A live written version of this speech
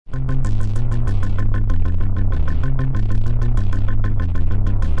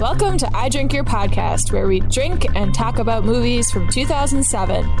Welcome to I Drink Your Podcast, where we drink and talk about movies from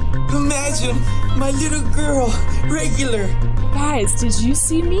 2007. Imagine my little girl, Regular. Guys, did you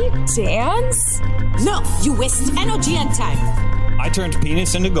see me dance? No, you waste energy and time. I turned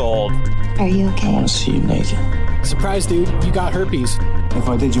penis into gold. Are you okay? I want to see you naked. Surprise, dude, you got herpes. If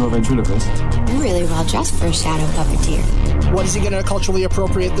I did you a ventriloquist. You're really well dressed for a shadow puppeteer. What is he gonna culturally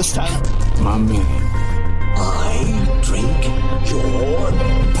appropriate this time? Mommy. I drink your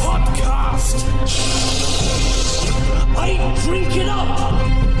podcast. I drink it up.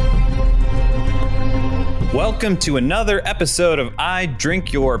 Welcome to another episode of I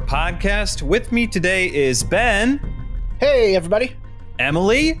Drink Your Podcast. With me today is Ben. Hey, everybody.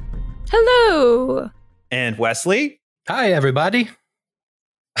 Emily. Hello. And Wesley. Hi, everybody.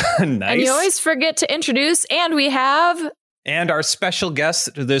 Nice. And you always forget to introduce, and we have... And our special guest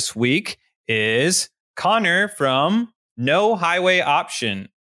this week is Connor from No Highway Option.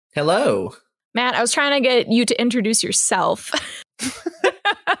 Hello. Matt, I was trying to get you to introduce yourself.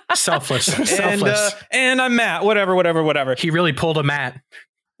 Selfless. And I'm Matt. Whatever. He really pulled a Matt.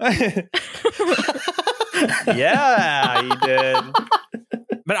 Yeah, he did.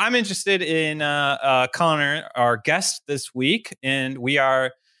 But I'm interested in Connor, our guest this week, and we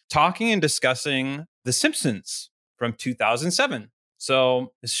are talking and discussing The Simpsons from 2007.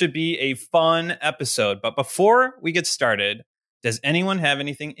 So this should be a fun episode. But before we get started, does anyone have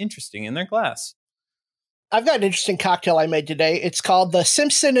anything interesting in their glass? I've got an interesting cocktail I made today. It's called the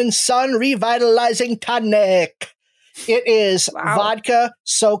Simpson and Son Revitalizing Tonic. It is vodka,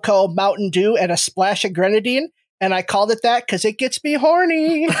 SoCo, Mountain Dew, and a splash of grenadine. And I called it that because it gets me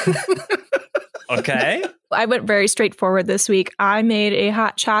horny. Okay. I went very straightforward this week. I made a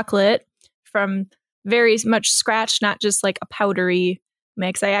hot chocolate from very much scratch, not just like a powdery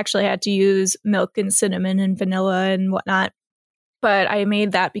mix. I actually had to use milk and cinnamon and vanilla and whatnot. But I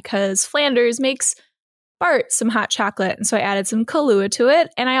made that because Flanders makes Bart some hot chocolate. And so I added some Kahlua to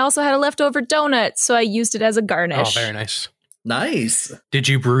it. And I also had a leftover donut, so I used it as a garnish. Oh, very nice. Nice. Did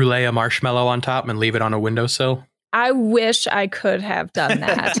you brulee a marshmallow on top and leave it on a windowsill? I wish I could have done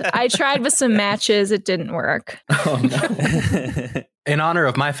that. I tried with some matches. It didn't work. Oh, no. In honor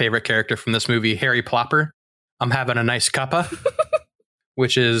of my favorite character from this movie, Harry Plopper, I'm having a nice cuppa,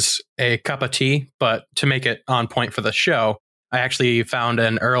 which is a cup of tea. But to make it on point for the show, I actually found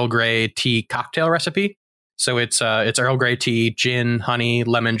an Earl Grey tea cocktail recipe. So it's Earl Grey tea, gin, honey,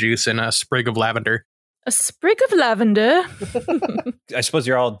 lemon juice, and a sprig of lavender. A sprig of lavender. I suppose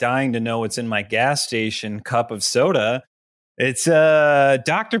you're all dying to know what's in my gas station cup of soda. It's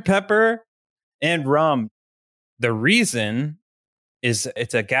Dr. Pepper and rum. The reason is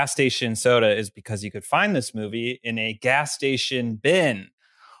it's a gas station soda is because you could find this movie in a gas station bin.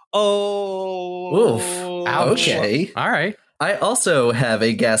 Oh. Oof. Ouch. Okay. All right. I also have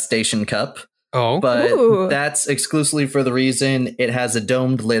a gas station cup. Oh. But Ooh. that's exclusively for the reason it has a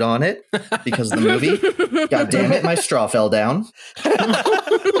domed lid on it because of the movie. God damn it, my straw fell down.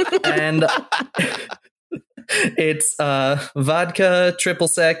 And it's vodka, triple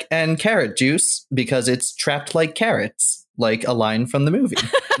sec, and carrot juice because it's trapped like carrots, like a line from the movie.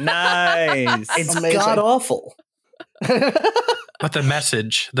 Nice. It's Amazing. god awful. But the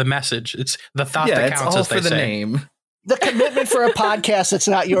message, it's the thought that counts, it's all as they for the say. name. The commitment for a podcast that's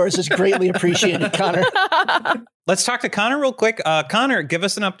not yours is greatly appreciated, Connor. Let's talk to Connor real quick. Connor, give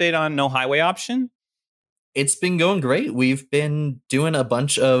us an update on No Highway Option. It's been going great. We've been doing a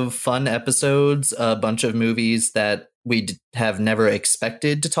bunch of fun episodes, a bunch of movies that we have never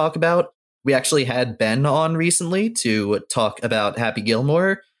expected to talk about. We actually had Ben on recently to talk about Happy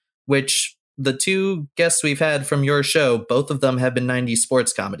Gilmore, which the two guests we've had from your show, both of them have been 90s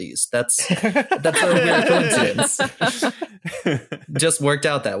sports comedies. That's a weird coincidence. Just worked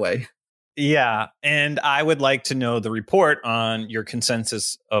out that way. Yeah, and I would like to know the report on your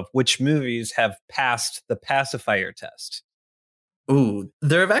consensus of which movies have passed the pacifier test. Ooh,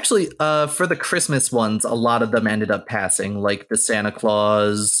 there have actually, for the Christmas ones, a lot of them ended up passing, like the Santa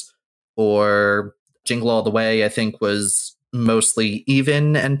Claus or Jingle All the Way, I think was mostly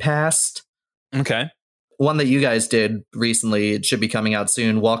even and passed. Okay. One that you guys did recently, it should be coming out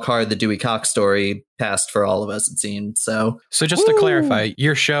soon, Walk Hard, the Dewey Cox story, passed for all of us, it seemed. So just to clarify,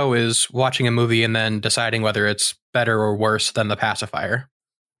 your show is watching a movie and then deciding whether it's better or worse than the pacifier.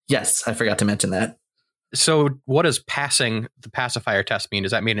 Yes, I forgot to mention that. So what does passing the pacifier test mean?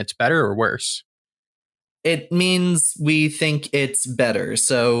 Does that mean it's better or worse? It means we think it's better.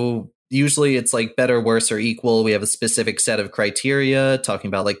 So usually it's like better, worse, or equal. We have a specific set of criteria talking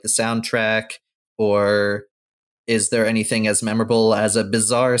about like the soundtrack, or is there anything as memorable as a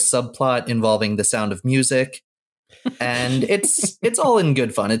bizarre subplot involving the sound of music? And it's all in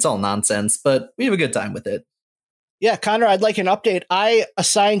good fun. It's all nonsense, but we have a good time with it. Yeah, Connor, I'd like an update. I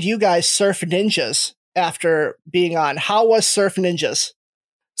assigned you guys Surf Ninjas after being on. How was Surf Ninjas?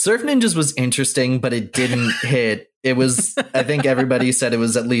 Surf Ninjas was interesting, but it didn't hit. It was, I think everybody said it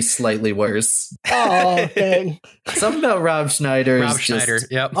was at least slightly worse. Oh, dang. Something about Rob Schneider.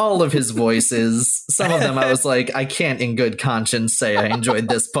 Yep. All of his voices. Some of them I was like, I can't in good conscience say I enjoyed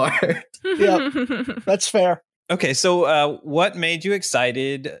this part. Yep, that's fair. Okay, so what made you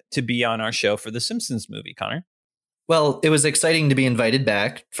excited to be on our show for the Simpsons movie, Connor? Well, it was exciting to be invited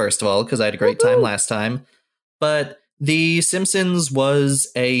back, first of all, because I had a great time last time. But The Simpsons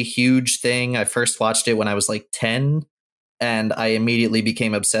was a huge thing. I first watched it when I was like 10, and I immediately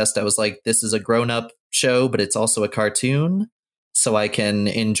became obsessed. I was like, this is a grown-up show, but it's also a cartoon, so I can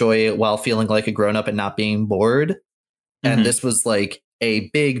enjoy it while feeling like a grown-up and not being bored. And this was like a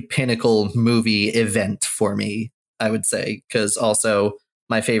big pinnacle movie event for me, I would say, because also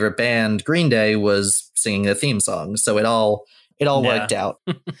my favorite band, Green Day, was singing the theme song. So it all worked out.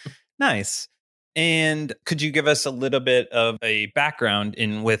 Nice. And could you give us a little bit of a background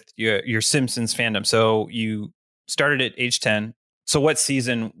with your Simpsons fandom? So you started at age 10. So what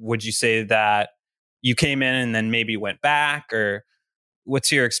season would you say that you came in and then maybe went back, or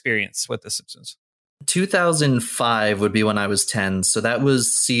what's your experience with the Simpsons? 2005 would be when I was 10. So that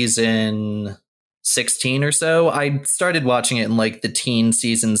was season 16 or so. I started watching it in like the teen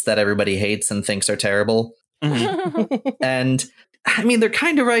seasons that everybody hates and thinks are terrible. And I mean, they're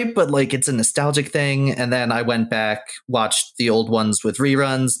kind of right, but like it's a nostalgic thing. And then I went back, watched the old ones with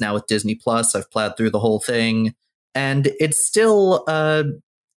reruns. Now with Disney Plus, I've plowed through the whole thing, and it's still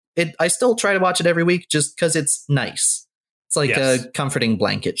I still try to watch it every week just because it's nice. It's like a comforting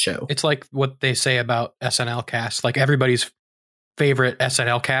blanket show. It's like what they say about SNL cast. Like everybody's favorite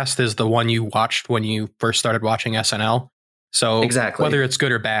SNL cast is the one you watched when you first started watching SNL. So exactly, whether it's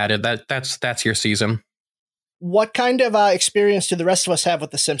good or bad, that's your season. What kind of experience do the rest of us have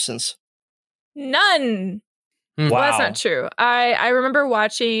with The Simpsons? None. Wow. Well, that's not true. I remember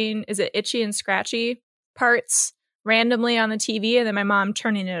watching, is it Itchy and Scratchy parts randomly on the TV, and then my mom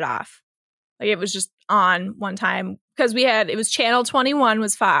turning it off. Like it was just on one time because it was Channel 21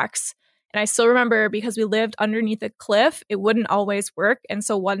 was Fox. And I still remember because we lived underneath a cliff, it wouldn't always work. And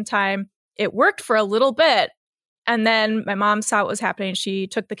so one time it worked for a little bit. And then my mom saw what was happening. She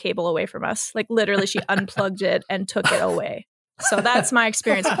took the cable away from us. Like literally she unplugged it and took it away. So that's my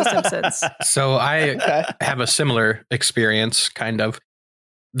experience with The Simpsons. So I have a similar experience, kind of.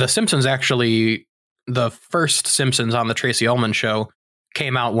 The Simpsons actually, the first Simpsons on the Tracy Ullman Show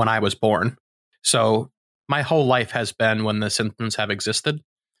came out when I was born. So my whole life has been when The Simpsons have existed.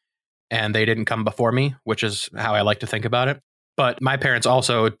 And they didn't come before me, which is how I like to think about it. But my parents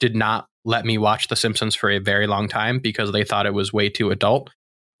also did not let me watch The Simpsons for a very long time because they thought it was way too adult.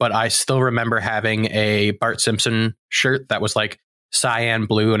 But I still remember having a Bart Simpson shirt that was like cyan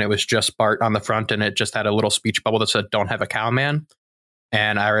blue, and it was just Bart on the front, and it just had a little speech bubble that said, "Don't have a cow, man."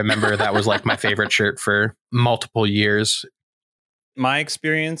 And I remember that was like my favorite shirt for multiple years. My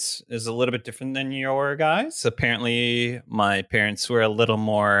experience is a little bit different than your guys. Apparently, my parents were a little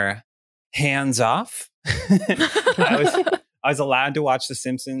more hands off. I was allowed to watch The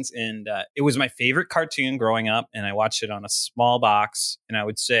Simpsons, and it was my favorite cartoon growing up, and I watched it on a small box. And I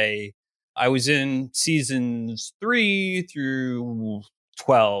would say I was in seasons 3 through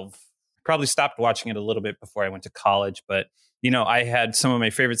 12. Probably stopped watching it a little bit before I went to college, but I had some of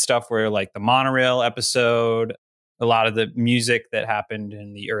my favorite stuff were like the monorail episode, a lot of the music that happened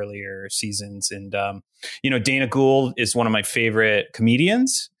in the earlier seasons. And, Dana Gould is one of my favorite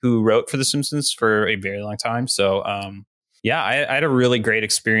comedians who wrote for The Simpsons for a very long time. So, I had a really great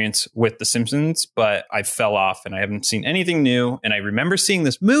experience with The Simpsons, but I fell off and I haven't seen anything new. And I remember seeing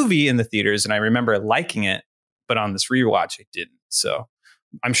this movie in the theaters and I remember liking it, but on this rewatch, I didn't. So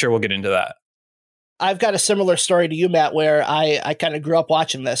I'm sure we'll get into that. I've got a similar story to you, Matt, where I kind of grew up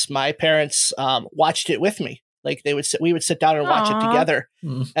watching this. My parents watched it with me. Like we would sit down and watch it together.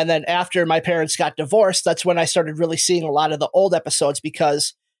 And then after my parents got divorced, that's when I started really seeing a lot of the old episodes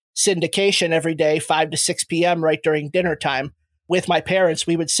because syndication every day, 5 to 6 p.m. right during dinner time with my parents,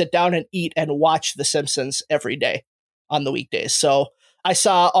 we would sit down and eat and watch The Simpsons every day on the weekdays. So I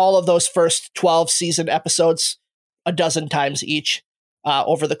saw all of those first 12 season episodes a dozen times each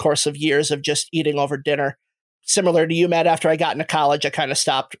over the course of years of just eating over dinner. Similar to you, Matt, after I got into college, I kind of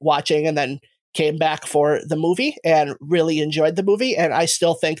stopped watching and then came back for the movie and really enjoyed the movie. And I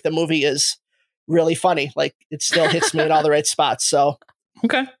still think the movie is really funny. Like it still hits me in all the right spots. So,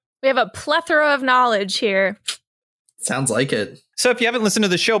 okay. We have a plethora of knowledge here. Sounds like it. So if you haven't listened to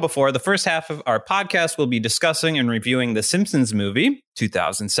the show before, the first half of our podcast will be discussing and reviewing the Simpsons movie,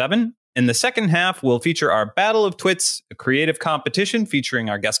 2007. In the second half, we'll feature our Battle of Twits, a creative competition featuring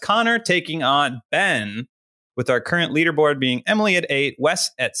our guest Connor taking on Ben, with our current leaderboard being Emily at 8,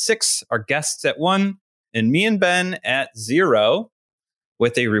 Wes at 6, our guests at 1, and me and Ben at 0,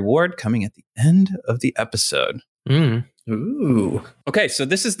 with a reward coming at the end of the episode. Ooh. Okay, so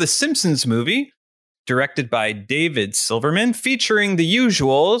this is the Simpsons movie, directed by David Silverman, featuring the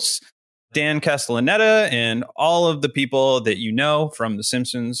usuals, Dan Castellaneta, and all of the people that you know from The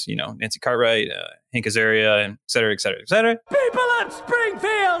Simpsons, you know, Nancy Cartwright, Hank Azaria, and et cetera, et cetera, et cetera. People of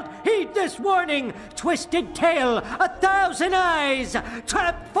Springfield, heed this warning. Twisted tail, 1,000 eyes,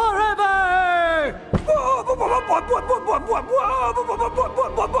 trapped forever.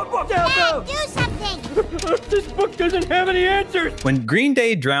 Dad, do something! This book doesn't have any answers. When Green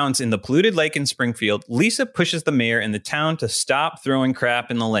Day drowns in the polluted lake in Springfield, Lisa pushes the mayor and the town to stop throwing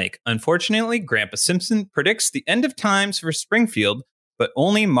crap in the lake. Unfortunately, Grandpa Simpson predicts the end of times for Springfield, but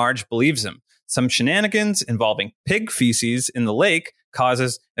only Marge believes him. Some shenanigans involving pig feces in the lake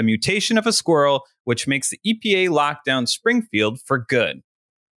causes a mutation of a squirrel, which makes the EPA lock down Springfield for good.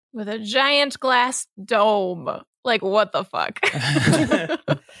 With a giant glass dome. Like, what the fuck?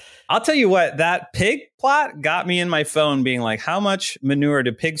 I'll tell you what, that pig plot got me in my phone being like, how much manure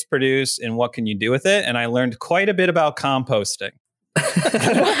do pigs produce and what can you do with it? And I learned quite a bit about composting.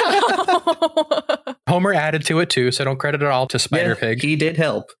 Homer added to it too, so don't credit it all to Spider Pig. He did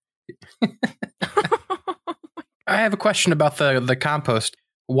help. I have a question about the compost.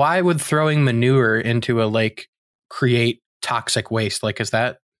 Why would throwing manure into a lake create toxic waste? Like, is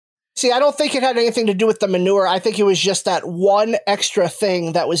that... See, I don't think it had anything to do with the manure. I think it was just that one extra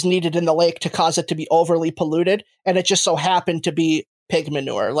thing that was needed in the lake to cause it to be overly polluted, and it just so happened to be pig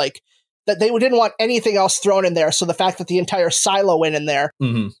manure. Like, that they didn't want anything else thrown in there, so the fact that the entire silo went in there,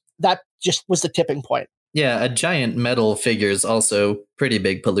 that just was the tipping point. Yeah, a giant metal figure is also pretty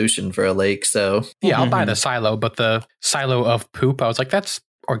big pollution for a lake, so... Yeah, I'll buy the silo, but the silo of poop, I was like, that's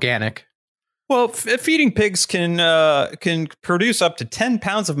organic. Well, feeding pigs can produce up to 10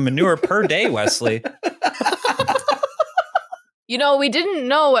 pounds of manure per day, Wesley. You know, we didn't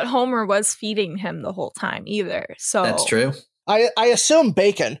know what Homer was feeding him the whole time either. So that's true. I assume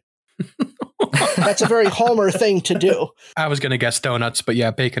bacon. That's a very Homer thing to do. I was going to guess donuts, but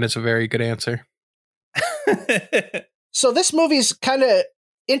yeah, bacon is a very good answer. So this movie's kind of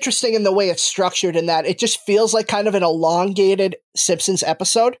interesting in the way it's structured, in that it just feels like kind of an elongated Simpsons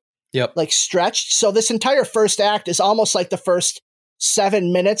episode. Yep. Like stretched. So this entire first act is almost like the first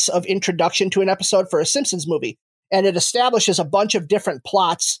 7 minutes of introduction to an episode for a Simpsons movie. And it establishes a bunch of different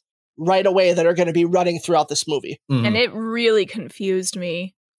plots right away that are going to be running throughout this movie. And it really confused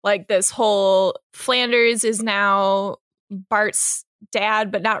me. Like, this whole Flanders is now Bart's dad,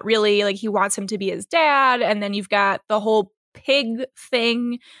 but not really. Like, he wants him to be his dad. And then you've got the whole pig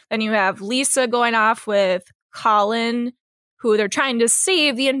thing. Then you have Lisa going off with Colin, who they're trying to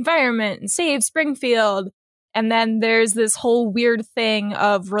save the environment and save Springfield. And then there's this whole weird thing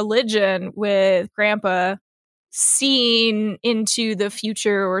of religion with Grandpa seeing into the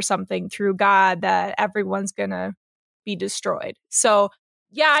future or something through God, that everyone's going to be destroyed. So,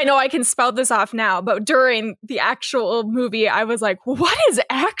 yeah, I know I can spout this off now, but during the actual movie, I was like, what is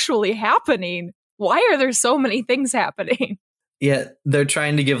actually happening? Why are there so many things happening? Yeah, they're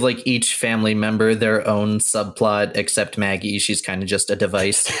trying to give like each family member their own subplot, except Maggie. She's kind of just a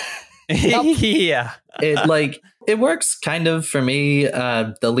device. Yeah. It works kind of for me.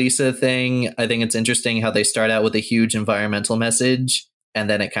 The Lisa thing, I think it's interesting how they start out with a huge environmental message, and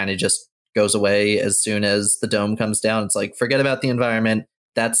then it kind of just goes away as soon as the dome comes down. It's like, forget about the environment.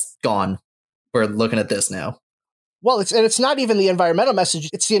 That's gone. We're looking at this now. Well, it's not even the environmental message.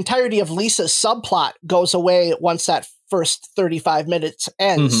 It's the entirety of Lisa's subplot goes away once that first 35 minutes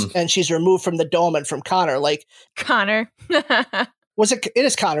ends, and she's removed from the dome and from Connor. Like, Connor. Was it? It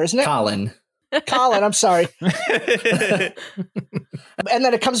is Connor, isn't it? Colin. I'm sorry. And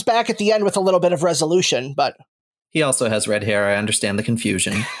then it comes back at the end with a little bit of resolution, but he also has red hair. I understand the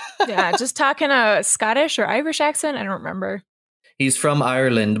confusion. Yeah, just talking a Scottish or Irish accent. I don't remember. He's from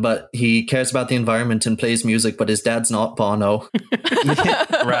Ireland, but he cares about the environment and plays music, but his dad's not Bono.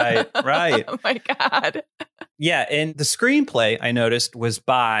 Right. Oh my God. Yeah, and the screenplay, I noticed, was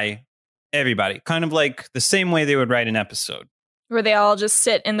by everybody. Kind of like the same way they would write an episode. Where they all just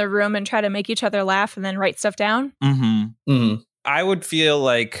sit in the room and try to make each other laugh and then write stuff down? I would feel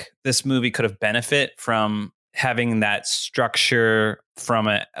like this movie could have benefit from having that structure from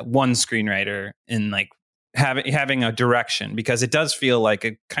one screenwriter in like having a direction, because it does feel like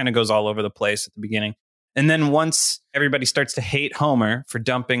it kind of goes all over the place at the beginning. And then once everybody starts to hate Homer for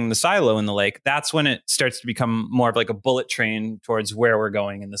dumping the silo in the lake, that's when it starts to become more of like a bullet train towards where we're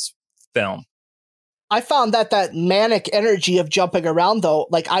going in this film. I found that manic energy of jumping around, though,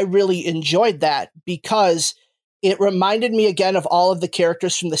 like I really enjoyed that because it reminded me again of all of the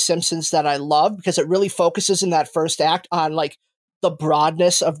characters from The Simpsons that I love, because it really focuses in that first act on like the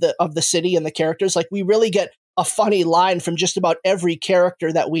broadness of the city and the characters. Like we really get a funny line from just about every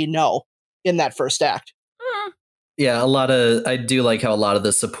character that we know in that first act. Yeah, I do like how a lot of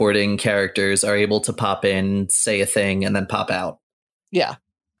the supporting characters are able to pop in, say a thing, and then pop out. Yeah.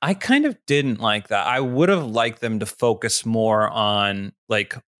 I kind of didn't like that. I would have liked them to focus more on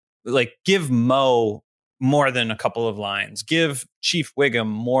like give Mo more than a couple of lines, give Chief Wiggum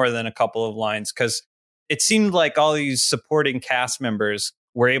more than a couple of lines, because it seemed like all these supporting cast members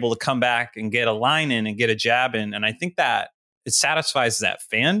were able to come back and get a line in and get a jab in. And I think that it satisfies that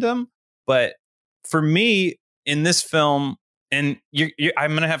fandom. But for me, in this film, and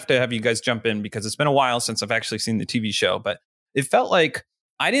I'm going to have you guys jump in because it's been a while since I've actually seen the TV show, but it felt like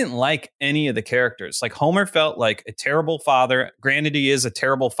I didn't like any of the characters. Like Homer felt like a terrible father. Granted, he is a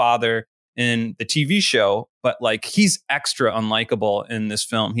terrible father in the TV show, but like he's extra unlikable in this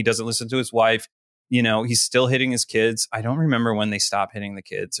film. He doesn't listen to his wife. You know, he's still hitting his kids. I don't remember when they stopped hitting the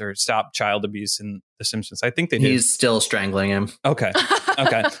kids or stopped child abuse in The Simpsons. I think they did. He's still strangling him. Okay.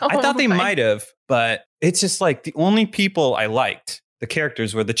 I thought they might have, but it's just like the only people I liked, the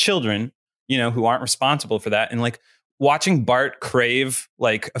characters, were the children, you know, who aren't responsible for that. And like watching Bart crave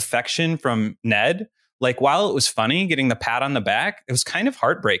like affection from Ned, like while it was funny getting the pat on the back, it was kind of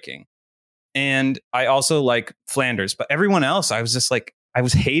heartbreaking. And I also like Flanders, but everyone else, I was just like, I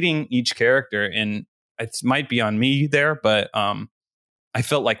was hating each character, and it might be on me there, but I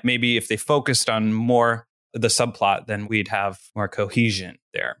felt like maybe if they focused on more of the subplot, then we'd have more cohesion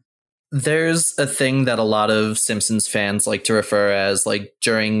there. There's a thing that a lot of Simpsons fans like to refer as like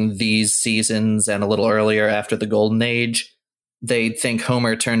during these seasons and a little earlier after the Golden Age, they think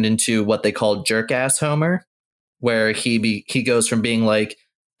Homer turned into what they call jerk-ass Homer, where he goes from being like a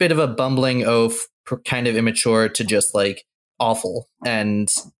bit of a bumbling oaf, kind of immature, to just like awful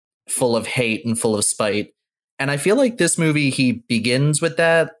and full of hate and full of spite. And I feel like this movie, he begins with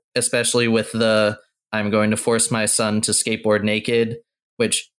that, especially with the I'm going to force my son to skateboard naked,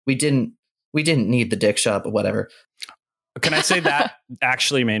 which we didn't need the dick shot, but whatever. Can I say that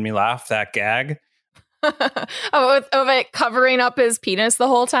actually made me laugh, that gag? of it covering up his penis the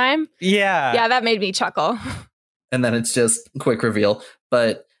whole time? Yeah. Yeah, that made me chuckle. And then it's just quick reveal.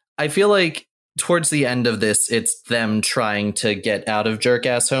 But I feel like towards the end of this, it's them trying to get out of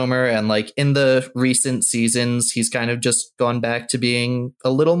jerk-ass Homer. And like in the recent seasons, he's kind of just gone back to being a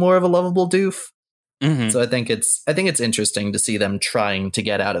little more of a lovable doof. Mm-hmm. So I think it's interesting to see them trying to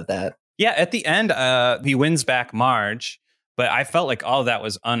get out of that. Yeah, at the end, he wins back Marge, but I felt like all of that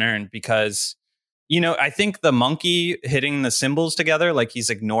was unearned because, you know, I think the monkey hitting the cymbals together, like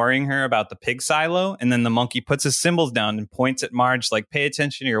he's ignoring her about the pig silo, and then the monkey puts his cymbals down and points at Marge, like, pay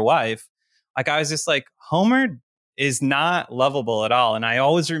attention to your wife. Like, I was just like, Homer is not lovable at all. And I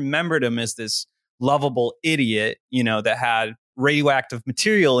always remembered him as this lovable idiot, you know, that had radioactive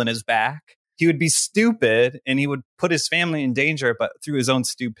material in his back. He would be stupid and he would put his family in danger, but through his own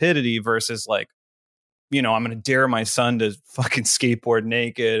stupidity versus like, you know, I'm going to dare my son to fucking skateboard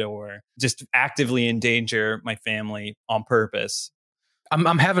naked or just actively endanger my family on purpose.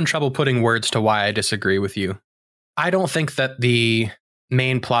 I'm having trouble putting words to why I disagree with you. I don't think that the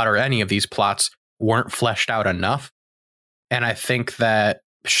main plot or any of these plots weren't fleshed out enough. And I think that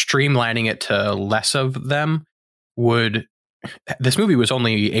streamlining it to less of them would... This movie was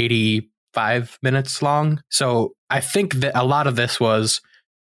only 85 minutes long. So I think that a lot of this was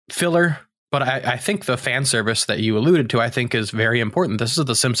filler. But I think the fan service that you alluded to, I think is very important. This is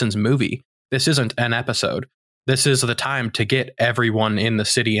the Simpsons movie. This isn't an episode. This is the time to get everyone in the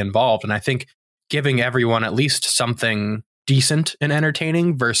city involved. And I think giving everyone at least something decent and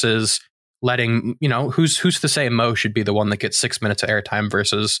entertaining versus letting, you know, who's to say Mo should be the one that gets 6 minutes of airtime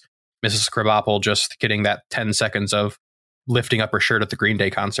versus Mrs. Krabappel just getting that 10 seconds of lifting up her shirt at the Green Day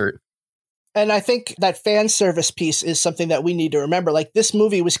concert. And I think that fan service piece is something that we need to remember. Like, this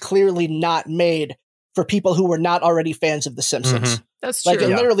movie was clearly not made for people who were not already fans of The Simpsons. Mm-hmm. That's true. Like, it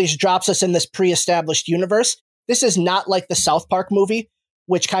literally drops us in this pre-established universe. This is not like the South Park movie,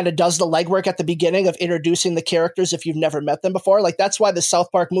 which kind of does the legwork at the beginning of introducing the characters if you've never met them before. Like, that's why the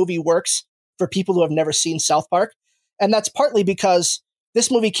South Park movie works for people who have never seen South Park. And that's partly because this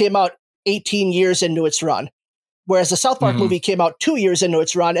movie came out 18 years into its run. Whereas the South Park movie came out 2 years into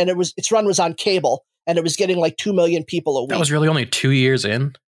its run, and its run was on cable, and it was getting like 2 million people a week. That was really only 2 years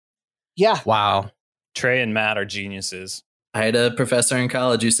in? Yeah. Wow. Trey and Matt are geniuses. I had a professor in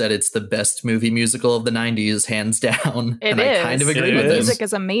college who said it's the best movie musical of the 90s, hands down. It and is. I kind of agree It with The him. music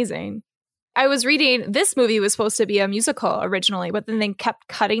is amazing. I was reading, this movie was supposed to be a musical originally, but then they kept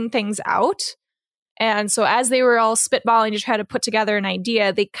cutting things out. And so as they were all spitballing to try to put together an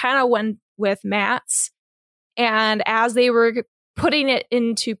idea, they kind of went with Matt's. And as they were putting it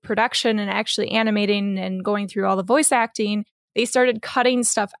into production and actually animating and going through all the voice acting, they started cutting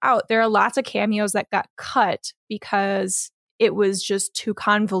stuff out. There are lots of cameos that got cut because it was just too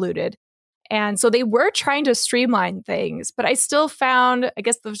convoluted. And so they were trying to streamline things, but I still found, I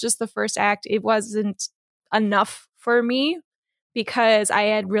guess it was just the first act, it wasn't enough for me because I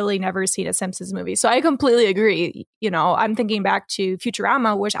had really never seen a Simpsons movie. So I completely agree. You know, I'm thinking back to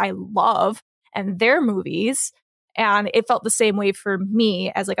Futurama, which I love, and their movies. And it felt the same way for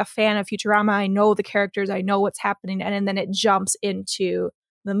me as like a fan of Futurama. I know the characters, I know what's happening. And then it jumps into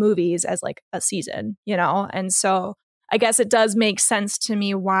the movies as like a season, you know? And so I guess it does make sense to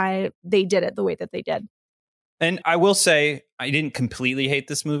me why they did it the way that they did. And I will say, I didn't completely hate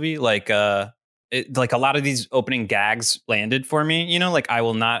this movie. Like a lot of these opening gags landed for me. You know, like I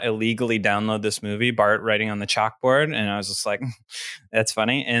will not illegally download this movie. Bart writing on the chalkboard, and I was just like, that's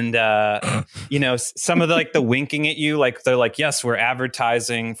funny. And you know, some of the, like the winking at you, like they're like, yes, we're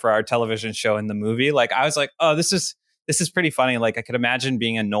advertising for our television show in the movie. Like I was like, oh, this is pretty funny. Like I could imagine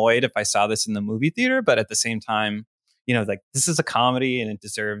being annoyed if I saw this in the movie theater, but at the same time, you know, like this is a comedy and it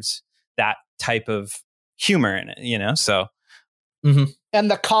deserves that type of humor in it, you know? So. Mm-hmm.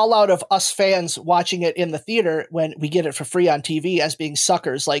 And the call out of us fans watching it in the theater when we get it for free on TV as being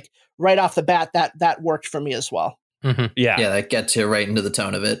suckers, like right off the bat, that worked for me as well. Mm-hmm. Yeah. Yeah, that gets you right into the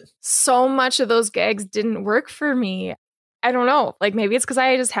tone of it. So much of those gags didn't work for me. I don't know. Like maybe it's because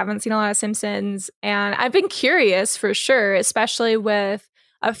I just haven't seen a lot of Simpsons, and I've been curious for sure, especially with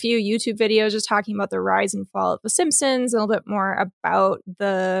a few YouTube videos just talking about the rise and fall of the Simpsons, a little bit more about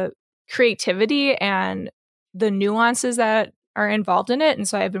the creativity and the nuances that are involved in it. And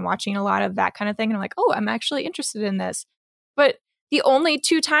so I've been watching a lot of that kind of thing. And I'm like, oh, I'm actually interested in this. But the only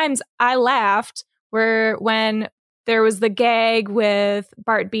two times I laughed were when there was the gag with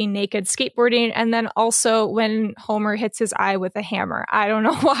Bart being naked skateboarding, and then also when Homer hits his eye with a hammer. I don't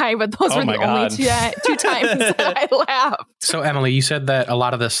know why, but those were the only two times that I laughed. So, Emily, you said that a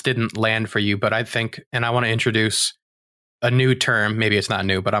lot of this didn't land for you, but I think, and I want to introduce a new term. Maybe it's not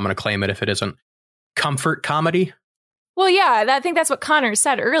new, but I'm going to claim it if it isn't. Comfort comedy. Well, yeah, I think that's what Connor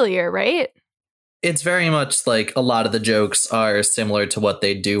said earlier, right? It's very much like a lot of the jokes are similar to what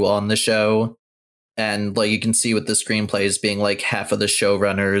they do on the show. And like you can see with the screenplays being like half of the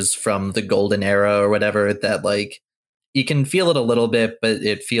showrunners from the golden era or whatever, that like you can feel it a little bit, but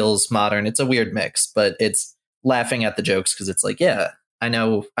it feels modern. It's a weird mix, but it's laughing at the jokes because it's like, yeah, I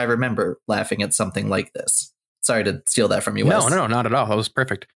know, I remember laughing at something like this. Sorry to steal that from you, Wes. No, not at all. That was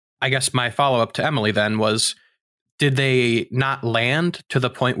perfect. I guess my follow-up to Emily then was, did they not land to the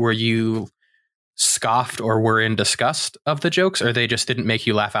point where you scoffed or were in disgust of the jokes, or they just didn't make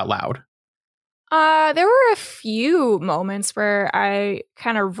you laugh out loud? There were a few moments where I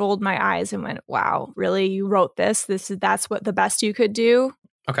kind of rolled my eyes and went, wow, really? You wrote this? That's what the best you could do?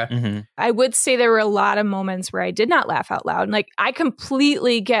 Okay. Mm-hmm. I would say there were a lot of moments where I did not laugh out loud. And like, I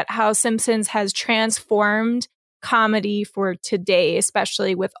completely get how Simpsons has transformed comedy for today,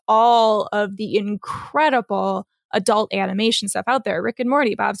 especially with all of the incredible adult animation stuff out there. Rick and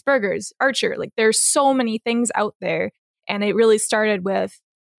Morty, Bob's Burgers, Archer. Like, there's so many things out there. And it really started with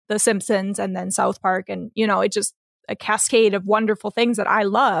The Simpsons and then South Park. And, you know, it just a cascade of wonderful things that I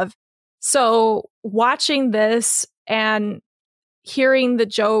love. So watching this and hearing the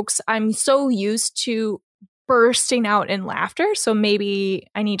jokes, I'm so used to bursting out in laughter. So maybe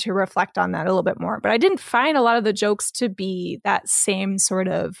I need to reflect on that a little bit more. But I didn't find a lot of the jokes to be that same sort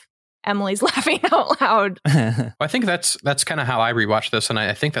of Emily's laughing out loud. Well, I think that's kind of how I rewatched this. And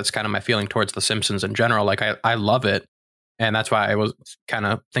I think that's kind of my feeling towards The Simpsons in general. Like, I love it. And that's why I was kind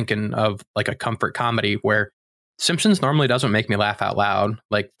of thinking of like a comfort comedy where Simpsons normally doesn't make me laugh out loud.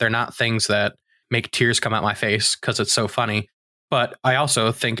 Like, they're not things that make tears come out my face because it's so funny. But I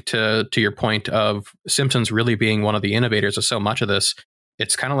also think to your point of Simpsons really being one of the innovators of so much of this,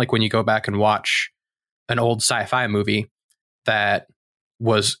 it's kind of like when you go back and watch an old sci-fi movie that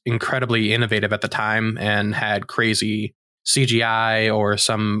was incredibly innovative at the time and had crazy CGI or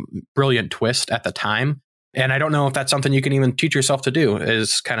some brilliant twist at the time. And I don't know if that's something you can even teach yourself to do,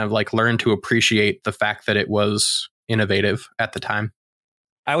 is kind of like learn to appreciate the fact that it was innovative at the time.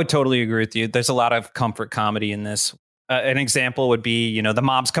 I would totally agree with you. There's a lot of comfort comedy in this. An example would be, you know, the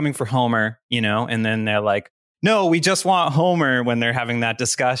mob's coming for Homer, you know, and then they're like, no, we just want Homer when they're having that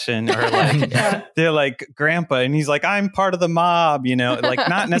discussion, or like they're like Grandpa, and he's like, I'm part of the mob, you know, like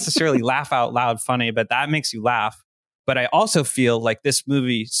not necessarily laugh out loud funny, but that makes you laugh. But I also feel like this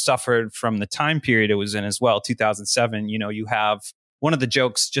movie suffered from the time period it was in as well, 2007. You know, you have one of the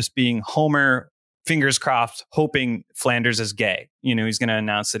jokes just being Homer, fingers crossed, hoping Flanders is gay. You know, he's going to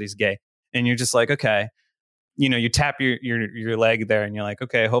announce that he's gay. And you're just like, okay, you know, you tap your leg there and you're like,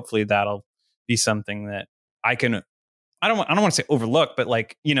 okay, hopefully that'll be something that I don't want to say overlook, but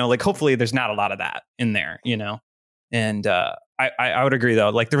like, you know, like hopefully there's not a lot of that in there, you know? And I would agree though,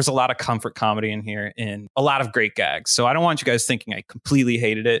 like there was a lot of comfort comedy in here and a lot of great gags. So I don't want you guys thinking I completely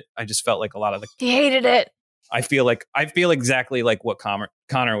hated it. I just felt like a lot of He hated it. I feel exactly like what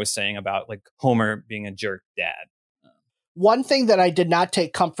Connor was saying about like Homer being a jerk dad. One thing that I did not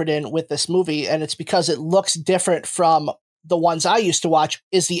take comfort in with this movie, and it's because it looks different from the ones I used to watch,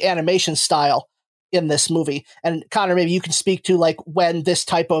 is the animation style in this movie. And Connor, maybe you can speak to like when this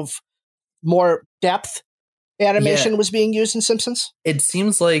type of more depth animation was being used in Simpsons. It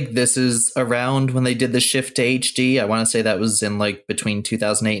seems like this is around when they did the shift to HD. I want to say that was in like between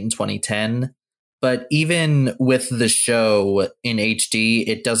 2008 and 2010. But even with the show in HD,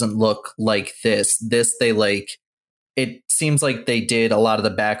 it doesn't look like this. It seems like they did a lot of the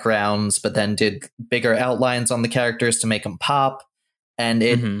backgrounds, but then did bigger outlines on the characters to make them pop.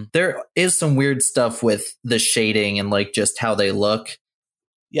 And there is some weird stuff with the shading and like just how they look.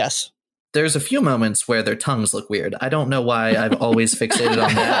 Yes. There's a few moments where their tongues look weird. I don't know why I've always fixated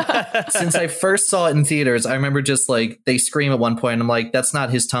on that. Since I first saw it in theaters, I remember just like they scream at one point and I'm like, that's not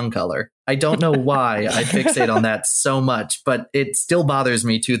his tongue color. I don't know why I fixate on that so much, but it still bothers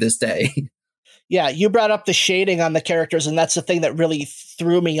me to this day. Yeah, you brought up the shading on the characters, and that's the thing that really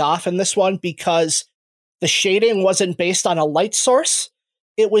threw me off in this one, because the shading wasn't based on a light source.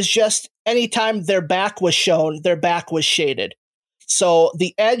 It was just anytime their back was shown, their back was shaded. So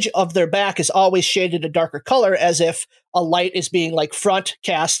the edge of their back is always shaded a darker color, as if a light is being like front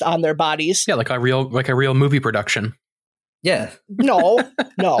cast on their bodies. Yeah, like a real movie production. Yeah. No.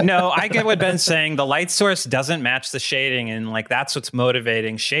 No, I get what Ben's saying. The light source doesn't match the shading, and like that's what's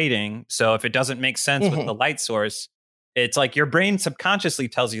motivating shading. So if it doesn't make sense with the light source, it's like your brain subconsciously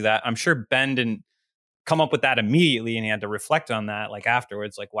tells you that. I'm sure Ben didn't come up with that immediately, and he had to reflect on that like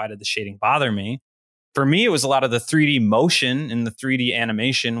afterwards, like why did the shading bother me? For me, it was a lot of the 3D motion and the 3D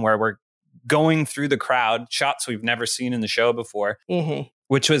animation where we're going through the crowd, shots we've never seen in the show before,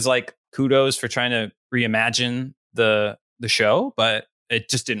 which was like kudos for trying to reimagine the show, but it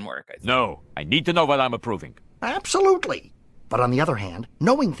just didn't work. I think. No, I need to know what I'm approving. Absolutely. But on the other hand,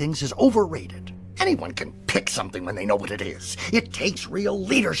 knowing things is overrated. Anyone can pick something when they know what it is. It takes real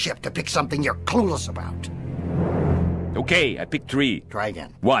leadership to pick something you're clueless about. Okay, I picked 3. Try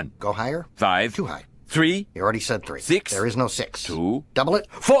again. 1. Go higher. 5. Too high. 3. You already said 3. 6. There is no 6. 2. Double it.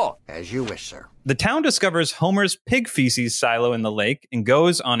 4. As you wish, sir. The town discovers Homer's pig feces silo in the lake and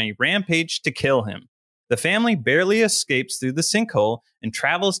goes on a rampage to kill him. The family barely escapes through the sinkhole and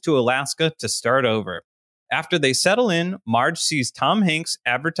travels to Alaska to start over. After they settle in, Marge sees Tom Hanks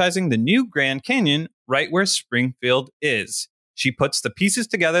advertising the new Grand Canyon right where Springfield is. She puts the pieces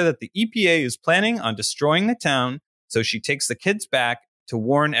together that the EPA is planning on destroying the town, so she takes the kids back to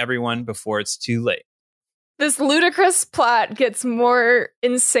warn everyone before it's too late. This ludicrous plot gets more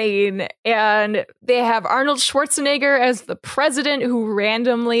insane, and they have Arnold Schwarzenegger as the president who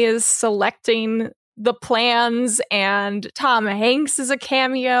randomly is selecting the plans, and Tom Hanks is a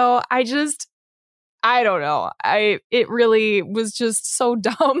cameo. I don't know. It really was just so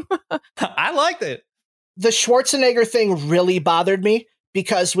dumb. I liked it. The Schwarzenegger thing really bothered me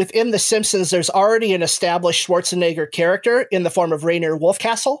because within The Simpsons, there's already an established Schwarzenegger character in the form of Rainier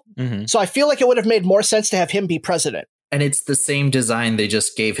Wolfcastle. So I feel like it would have made more sense to have him be president. And it's the same design. They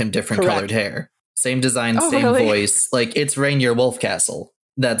just gave him different colored hair. Same design, same really? voice. Like, it's Rainier Wolfcastle.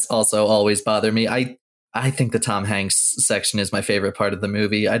 That's also always bothered me. I think the Tom Hanks section is my favorite part of the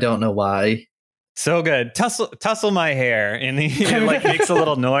movie. I don't know why. So good. Tussle my hair. And he like makes a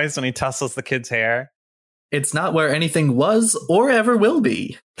little noise when he tussles the kid's hair. It's not where anything was or ever will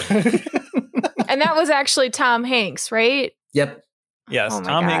be. And that was actually Tom Hanks, right? Yep. Yes, Oh my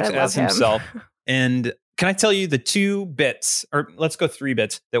Tom God, Hanks I love as him. himself. And can I tell you the 2 bits, or let's go 3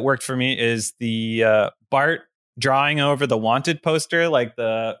 bits that worked for me, is the Bart drawing over the wanted poster, like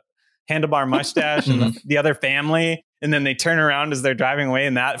the handlebar mustache and the other family. And then they turn around as they're driving away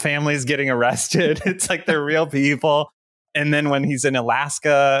and that family's getting arrested. It's like they're real people. And then when he's in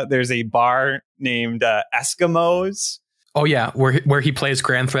Alaska, there's a bar named Eskimos. Oh, yeah, where he plays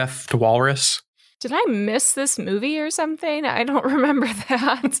Grand Theft Walrus. Did I miss this movie or something? I don't remember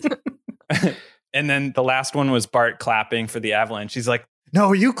that. And then the last one was Bart clapping for the avalanche. She's like,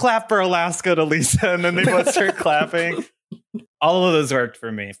 no, you clap for Alaska to Lisa. And then they both start clapping. All of those worked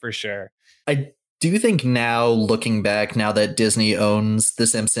for me, for sure. I do think now, looking back, now that Disney owns The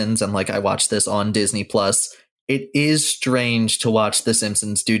Simpsons, and like I watched this on Disney Plus, it is strange to watch The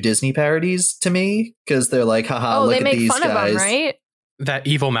Simpsons do Disney parodies to me, because they're like, haha, look at these guys. Oh, they make fun of them, right? That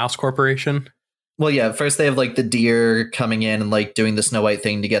evil mouse corporation. Well, yeah, first they have like the deer coming in and like doing the Snow White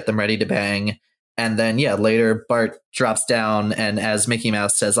thing to get them ready to bang. And then, yeah, later Bart drops down, and as Mickey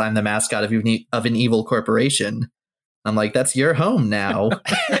Mouse says, I'm the mascot of an evil corporation. I'm like, that's your home now.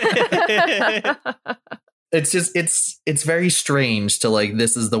 It's just, it's very strange to like,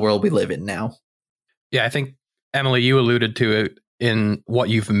 this is the world we live in now. Yeah, I think, Emily, you alluded to it in what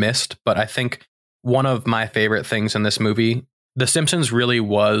you've missed, but I think one of my favorite things in this movie, The Simpsons really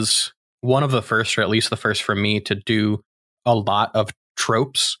was one of the first, or at least the first for me, to do a lot of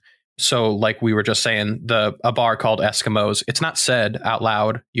tropes. So like we were just saying, a bar called Eskimos, it's not said out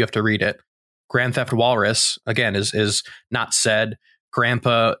loud. You have to read it. Grand Theft Walrus, again, is not said.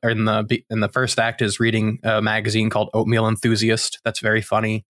 Grandpa in the first act is reading a magazine called Oatmeal Enthusiast. That's very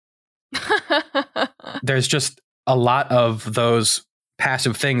funny. There's just a lot of those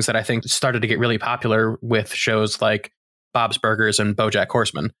passive things that I think started to get really popular with shows like Bob's Burgers and BoJack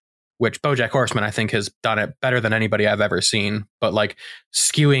Horseman, which BoJack Horseman, I think, has done it better than anybody I've ever seen. But like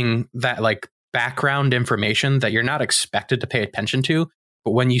skewing that like background information that you're not expected to pay attention to,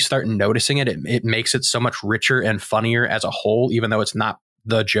 but when you start noticing it, it makes it so much richer and funnier as a whole, even though it's not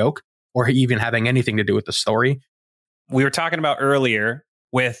the joke or even having anything to do with the story. We were talking about earlier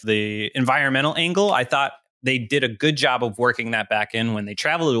with the environmental angle. I thought they did a good job of working that back in when they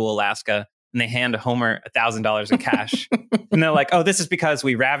travel to Alaska and they hand Homer $1,000 in cash. And they're like, oh, this is because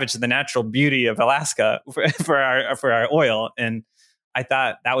we ravaged the natural beauty of Alaska for our oil. And I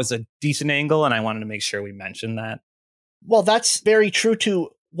thought that was a decent angle, and I wanted to make sure we mentioned that. Well, that's very true to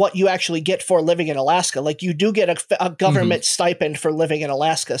what you actually get for living in Alaska. Like, you do get a government stipend for living in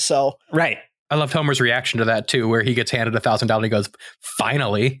Alaska. So, right. I loved Homer's reaction to that too, where he gets handed $1,000 and he goes,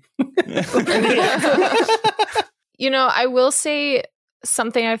 finally. You know, I will say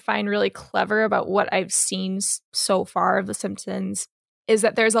something I find really clever about what I've seen so far of The Simpsons is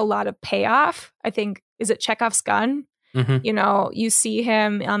that there's a lot of payoff. I think, is it Chekhov's gun? Mm-hmm. You know, you see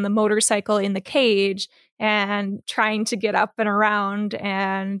him on the motorcycle in the cage and trying to get up and around,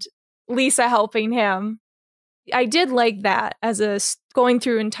 and Lisa helping him. I did like that as going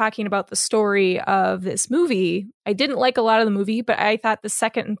through and talking about the story of this movie. I didn't like a lot of the movie, but I thought the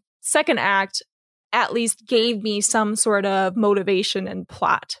second act at least gave me some sort of motivation and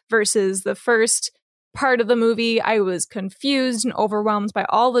plot versus the first part of the movie. I was confused and overwhelmed by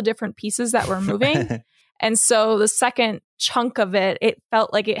all the different pieces that were moving. And so the second chunk of it, it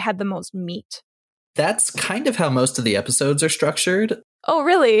felt like it had the most meat. That's kind of how most of the episodes are structured. Oh,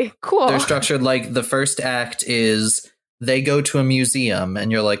 really? Cool. They're structured like the first act is they go to a museum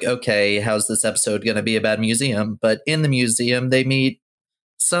and you're like, okay, how's this episode going to be about museum? But in the museum, they meet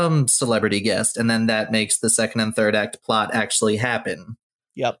some celebrity guest, and then that makes the second and third act plot actually happen.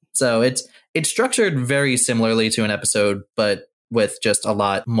 Yep. So it's structured very similarly to an episode, but with just a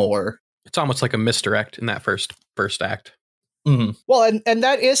lot more. It's almost like a misdirect in that first act. Mm-hmm. Well, and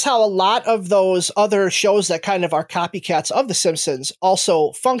that is how a lot of those other shows that kind of are copycats of The Simpsons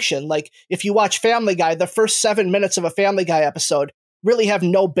also function. Like, if you watch Family Guy, the first 7 minutes of a Family Guy episode really have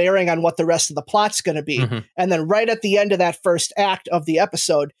no bearing on what the rest of the plot's going to be. Mm-hmm. And then right at the end of that first act of the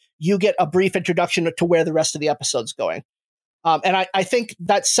episode, you get a brief introduction to where the rest of the episode's going. And I think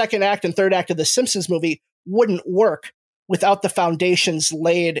that second act and third act of The Simpsons movie wouldn't work without the foundations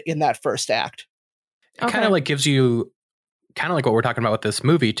laid in that first act. It kind of like gives you, kind of like what we're talking about with this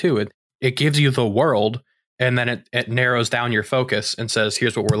movie too. It gives you the world, and then it narrows down your focus and says,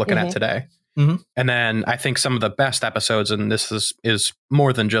 here's what we're looking at today. Mm-hmm. And then I think some of the best episodes, and this is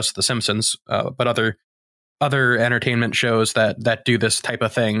more than just The Simpsons, but other entertainment shows that do this type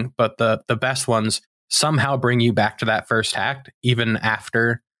of thing. But the best ones somehow bring you back to that first act, even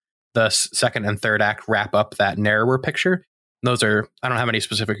after the second and third act wrap up that narrower picture. Those are, I don't have any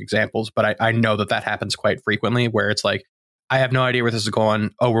specific examples, but I know that happens quite frequently, where it's like, I have no idea where this is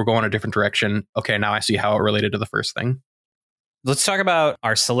going. Oh, we're going a different direction. Okay, now I see how it related to the first thing. Let's talk about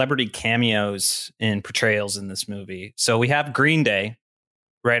our celebrity cameos and portrayals in this movie. So we have Green Day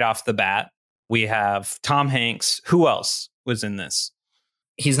right off the bat. We have Tom Hanks. Who else was in this?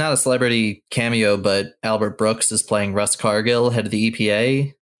 He's not a celebrity cameo, but Albert Brooks is playing Russ Cargill, head of the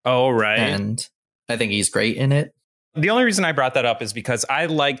EPA. Oh, right. And I think he's great in it. The only reason I brought that up is because I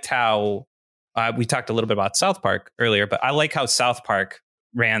liked how we talked a little bit about South Park earlier, but I like how South Park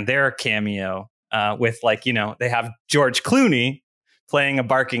ran their cameo with like, they have George Clooney playing a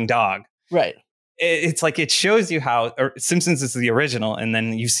barking dog. Right. It's like it shows you how Simpsons is the original, and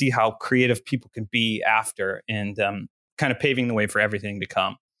then you see how creative people can be after, and kind of paving the way for everything to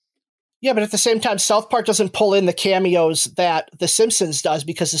come. Yeah, but at the same time, South Park doesn't pull in the cameos that The Simpsons does,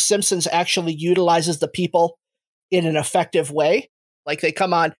 because The Simpsons actually utilizes the people in an effective way. Like they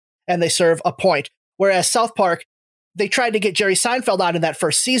come on and they serve a point. Whereas South Park, they tried to get Jerry Seinfeld on in that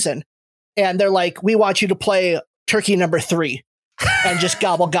first season, and they're like, we want you to play turkey number 3. And just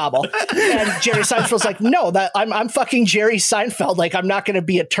gobble gobble. And Jerry Seinfeld's like, no, that I'm fucking Jerry Seinfeld. Like, I'm not going to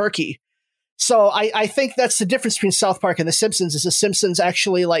be a turkey. So I think that's the difference between South Park and The Simpsons, is The Simpsons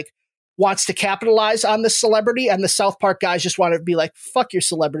actually like wants to capitalize on the celebrity, and the South Park guys just want to be like, fuck your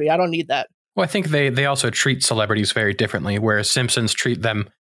celebrity. I don't need that. Well, I think they also treat celebrities very differently, whereas Simpsons treat them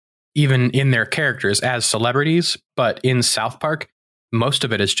even in their characters as celebrities. But in South Park, most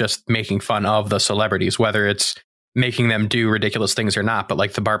of it is just making fun of the celebrities, whether it's making them do ridiculous things or not. But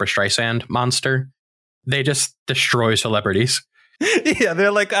like the Barbra Streisand monster, they just destroy celebrities. Yeah,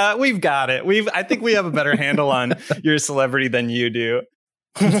 they're like, we've got it. I think we have a better handle on your celebrity than you do.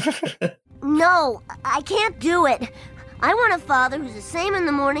 No, I can't do it. I want a father who's the same in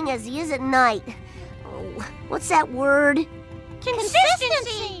the morning as he is at night. Oh, what's that word?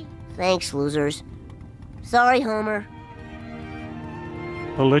 Consistency! Thanks, losers. Sorry, Homer.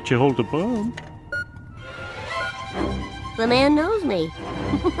 I'll let you hold the bomb. The man knows me.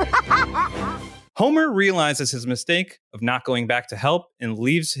 Homer realizes his mistake of not going back to help and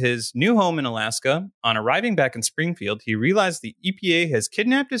leaves his new home in Alaska. On arriving back in Springfield, he realizes the EPA has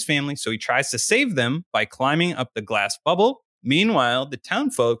kidnapped his family, so he tries to save them by climbing up the glass bubble. Meanwhile, the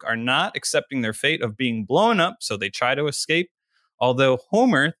townfolk are not accepting their fate of being blown up, so they try to escape, although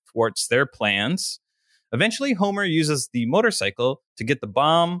Homer thwarts their plans. Eventually, Homer uses the motorcycle to get the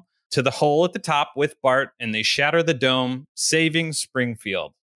bomb to the hole at the top with Bart, and they shatter the dome, saving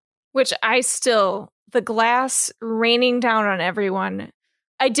Springfield. Which the glass raining down on everyone.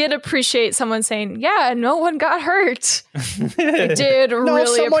 I did appreciate someone saying, yeah, no one got hurt. I did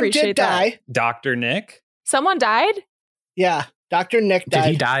really appreciate that. Dr. Nick? Someone died? Yeah, Dr. Nick died.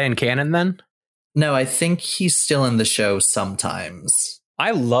 Did he die in canon then? No, I think he's still in the show sometimes.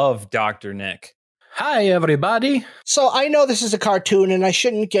 I love Dr. Nick. Hi, everybody. So I know this is a cartoon, and I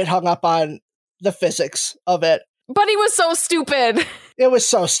shouldn't get hung up on the physics of it. But he was so stupid. It was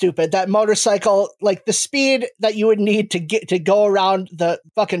so stupid. That motorcycle, like the speed that you would need to go around the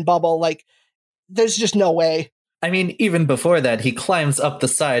fucking bubble, like there's just no way. I mean, even before that, he climbs up the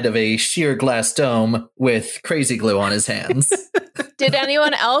side of a sheer glass dome with crazy glue on his hands. Did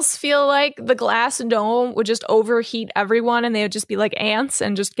anyone else feel like the glass dome would just overheat everyone and they would just be like ants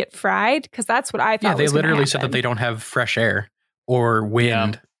and just get fried? Because that's what I thought. Yeah, they literally said that they don't have fresh air or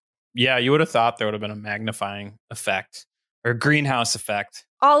wind. Yeah, you would have thought there would have been a magnifying effect or greenhouse effect.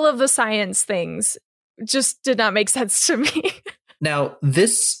 All of the science things just did not make sense to me. Now,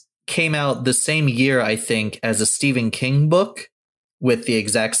 this came out the same year, I think, as a Stephen King book with the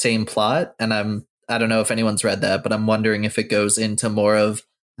exact same plot. And I don't know if anyone's read that, but I'm wondering if it goes into more of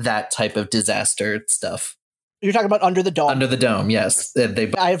that type of disaster stuff. You're talking about Under the Dome? Under the Dome, yes.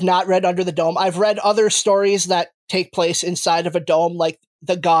 I have not read Under the Dome. I've read other stories that take place inside of a dome, like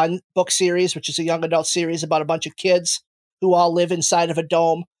the Gone book series, which is a young adult series about a bunch of kids who all live inside of a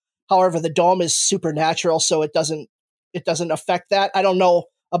dome. However, the dome is supernatural, so it doesn't affect that. I don't know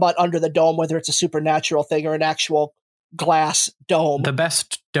about Under the Dome, whether it's a supernatural thing or an actual glass dome. The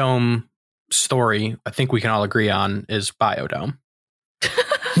best dome story I think we can all agree on is Biodome.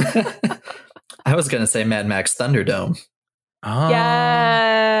 I was going to say Mad Max Thunderdome. Oh.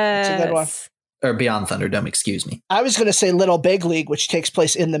 Yes. That's a good one. Or Beyond Thunderdome, excuse me. I was going to say Little Big League, which takes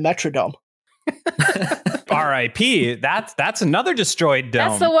place in the Metrodome. R.I.P. That's another destroyed dome.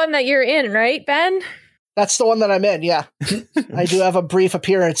 That's the one that you're in, right, Ben? That's the one that I'm in, yeah. I do have a brief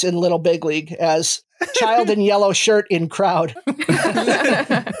appearance in Little Big League as child in yellow shirt in crowd.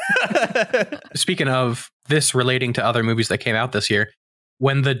 Speaking of this relating to other movies that came out this year,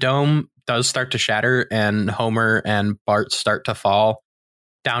 when the dome does start to shatter and Homer and Bart start to fall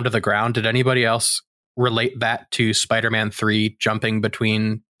down to the ground, did anybody else relate that to Spider-Man 3 jumping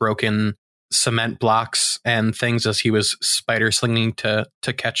between broken cement blocks and things as he was spider slinging to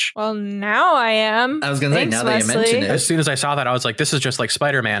catch? Well, now I am. I was going to say, now that you mention it. As soon as I saw that, I was like, this is just like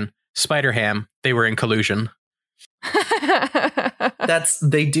Spider-Man. Spider-Ham. They were in collusion.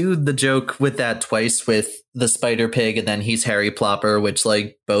 They do the joke with that twice with the Spider Pig, and then he's Harry Plopper, which,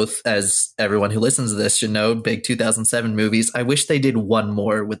 like, both, as everyone who listens to this should know, big 2007 movies. I wish they did one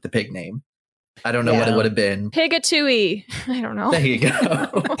more with the pig name. I don't know what it would have been. Pigatooey. I don't know. There you go.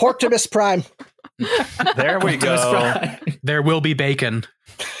 Portimus Prime. There we go. There will be bacon.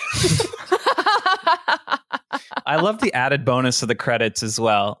 I love the added bonus of the credits as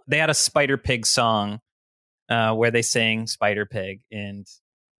well. They had a Spider Pig song where they sang Spider Pig, and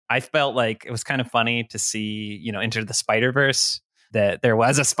I felt like it was kind of funny to see, Enter the Spider-Verse, that there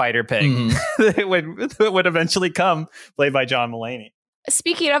was a Spider Pig that would eventually come, played by John Mulaney.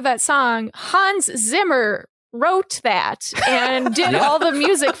 Speaking of that song, Hans Zimmer wrote that and did all the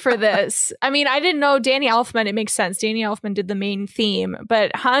music for this. I mean, I didn't know Danny Elfman. It makes sense. Danny Elfman did the main theme,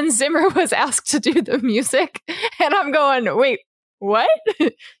 but Hans Zimmer was asked to do the music. And I'm going, wait, what?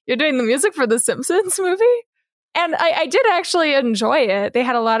 You're doing the music for the Simpsons movie? And I did actually enjoy it. They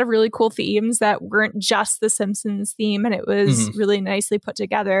had a lot of really cool themes that weren't just the Simpsons theme, and it was really nicely put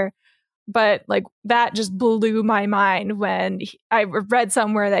together. But like that just blew my mind when I read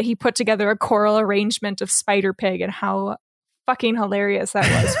somewhere that he put together a choral arrangement of Spider Pig, and how fucking hilarious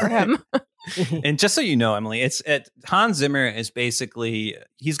that was for him. And just so you know, Emily, Hans Zimmer is basically,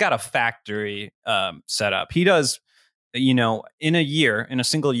 he's got a factory set up. He does, in a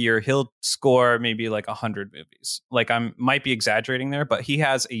single year, he'll score maybe like 100 movies. Like might be exaggerating there, but he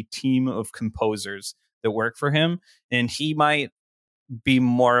has a team of composers that work for him, and he might be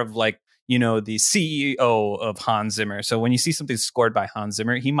more of like, the CEO of Hans Zimmer. So when you see something scored by Hans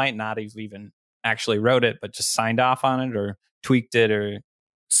Zimmer, he might not have even actually wrote it, but just signed off on it or tweaked it.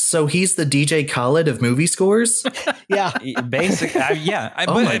 So he's the DJ Khaled of movie scores? Yeah. Basically, yeah.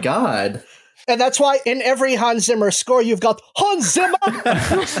 Oh my God. And that's why in every Hans Zimmer score, you've got Hans Zimmer.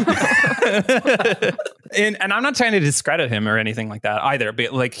 And I'm not trying to discredit him or anything like that either.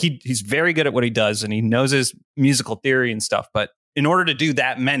 But like he's very good at what he does, and he knows his musical theory and stuff. But in order to do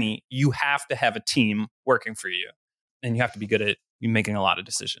that many, you have to have a team working for you, and you have to be good at making a lot of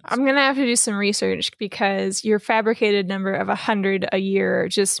decisions. I'm going to have to do some research, because your fabricated number of 100 a year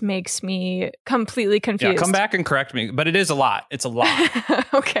just makes me completely confused. Yeah, come back and correct me, but it is a lot. It's a lot.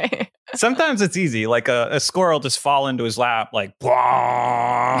 Okay. Sometimes it's easy. Like a squirrel just fall into his lap, like,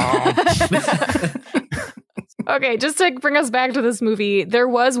 Okay, just to bring us back to this movie, there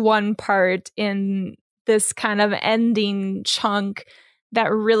was one part in this kind of ending chunk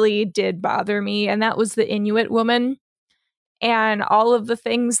that really did bother me, and that was the Inuit woman and all of the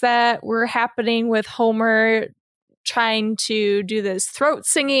things that were happening with Homer trying to do this throat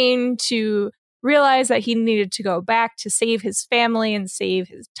singing to realize that he needed to go back to save his family and save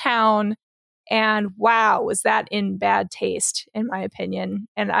his town. And wow, was that in bad taste, in my opinion.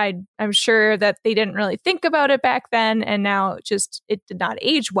 And I'm sure that they didn't really think about it back then, and now it did not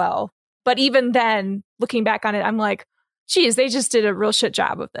age well. But even then, looking back on it, I'm like, geez, they just did a real shit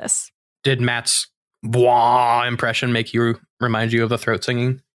job of this. Did Matt's "wah" impression remind you of the throat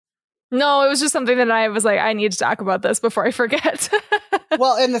singing? No, it was just something that I was like, I need to talk about this before I forget.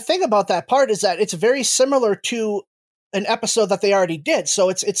 Well, and the thing about that part is that it's very similar to an episode that they already did. So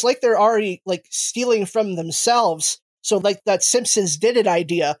it's like they're already like stealing from themselves. So like that Simpsons did it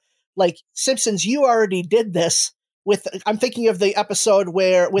idea, like Simpsons, you already did this with, I'm thinking of the episode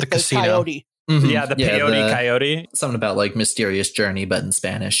with the coyote. Mm-hmm. Yeah, the peyote coyote. Something about like mysterious journey, but in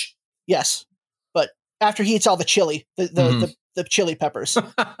Spanish. Yes. But after he eats all the chili, the chili peppers.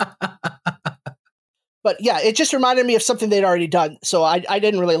 But yeah, it just reminded me of something they'd already done. So I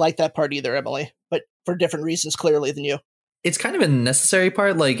didn't really like that part either, Emily, but for different reasons, clearly, than you. It's kind of a necessary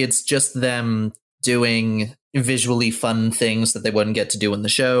part. Like, it's just them doing visually fun things that they wouldn't get to do in the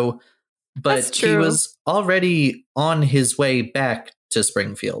show. But he was already on his way back to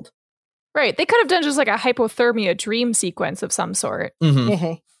Springfield. Right. They could have done just like a hypothermia dream sequence of some sort. Mm-hmm.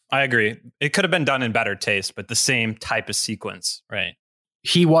 Mm-hmm. I agree. It could have been done in better taste, but the same type of sequence, right?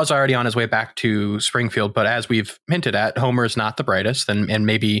 He was already on his way back to Springfield, but as we've hinted at, Homer's not the brightest and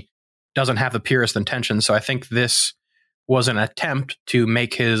maybe doesn't have the purest intentions. So I think this was an attempt to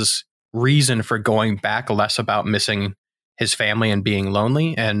make his reason for going back less about missing his family and being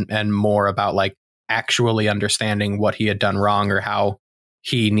lonely and more about like actually understanding what he had done wrong or how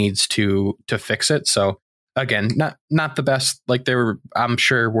he needs to fix it. So again, not the best. Like I'm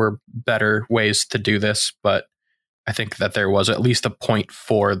sure were better ways to do this, but I think that there was at least a point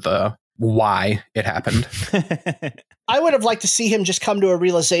for the why it happened. I would have liked to see him just come to a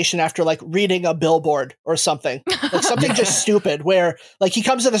realization after like reading a billboard or something, like something just stupid where like he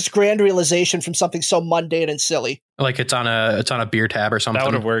comes to this grand realization from something so mundane and silly. Like it's on a beer tab or something. That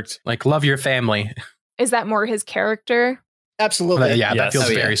would have worked. Like love your family. Is that more his character? Absolutely. Yeah, yes. That feels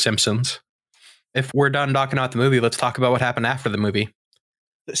very Simpsons. If we're done talking about the movie, let's talk about what happened after the movie.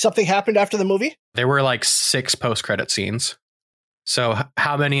 Something happened after the movie? There were like 6 post-credit scenes. So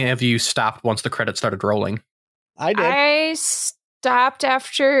how many of you stopped once the credits started rolling? I did. I stopped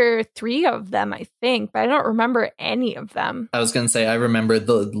after 3 of them, I think, but I don't remember any of them. I was going to say, I remember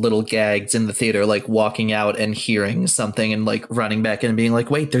the little gags in the theater, like walking out and hearing something and like running back in and being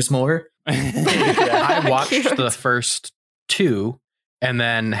like, wait, there's more? I watched the first 2 and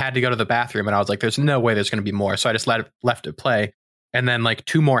then had to go to the bathroom, and I was like, there's no way there's going to be more. So I just left it play. And then like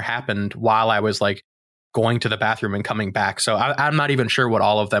 2 more happened while I was like going to the bathroom and coming back. So I'm not even sure what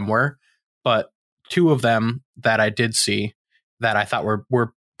all of them were, but 2 of them that I did see that I thought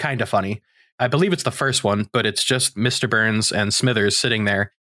were kind of funny. I believe it's the first one, but it's just Mr. Burns and Smithers sitting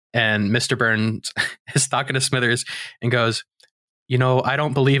there. And Mr. Burns is talking to Smithers and goes, you know, I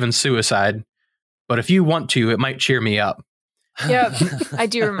don't believe in suicide, but if you want to, it might cheer me up. Yep. I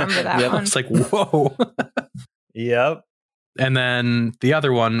do remember that one. It's like, whoa. Yep. And then the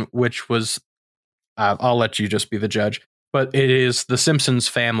other one, which was, I'll let you just be the judge, but it is the Simpsons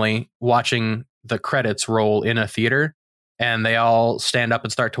family watching the credits roll in a theater, and they all stand up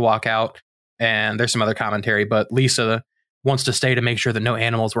and start to walk out. And there's some other commentary, but Lisa wants to stay to make sure that no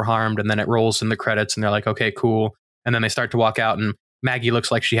animals were harmed. And then it rolls in the credits and they're like, okay, cool. And then they start to walk out, and Maggie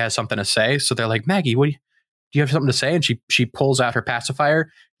looks like she has something to say. So they're like, Maggie, do you have something to say? And she pulls out her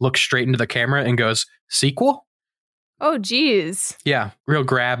pacifier, looks straight into the camera and goes, sequel? Oh, geez. Yeah, real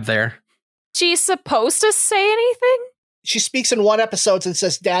grab there. She's supposed to say anything? She speaks in one episode and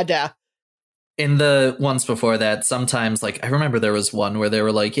says, Dada. In the ones before that, sometimes, like, I remember there was one where they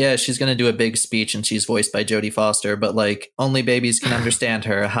were like, yeah, she's going to do a big speech and she's voiced by Jodie Foster, but, like, only babies can understand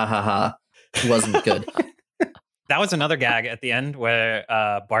her. Ha ha ha. It wasn't good. That was another gag at the end where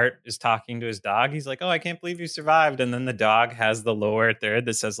Bart is talking to his dog. He's like, oh, I can't believe you survived. And then the dog has the lower third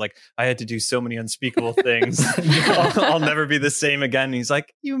that says, like, I had to do so many unspeakable things. I'll never be the same again. And he's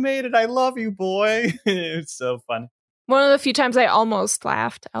like, you made it. I love you, boy. It's so fun. One of the few times I almost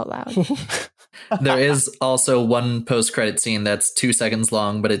laughed out loud. There is also one post-credit scene that's 2 seconds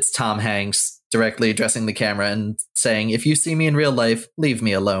long, but it's Tom Hanks directly addressing the camera and saying, if you see me in real life, leave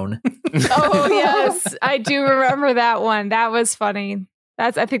me alone. Oh, yes. I do remember that one. That was funny.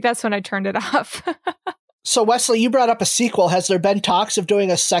 I think that's when I turned it off. So, Wesley, you brought up a sequel. Has there been talks of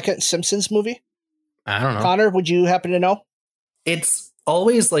doing a second Simpsons movie? I don't know. Connor, would you happen to know? It's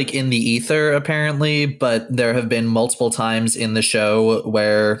always like in the ether, apparently, but there have been multiple times in the show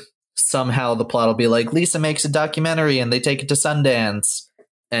where somehow the plot will be like, Lisa makes a documentary and they take it to Sundance.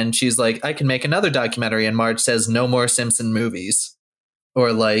 And she's like, I can make another documentary. And Marge says, no more Simpson movies.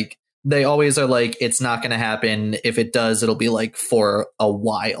 Or like, they always are like, it's not going to happen. If it does, it'll be like for a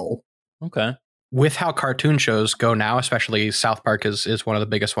while. Okay. With how cartoon shows go now, especially South Park is one of the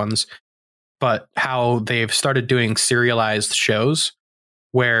biggest ones, but how they've started doing serialized shows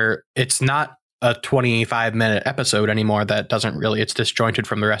where it's not a 25-minute episode anymore that doesn't really, it's disjointed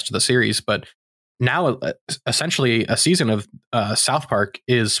from the rest of the series. But now, essentially, a season of South Park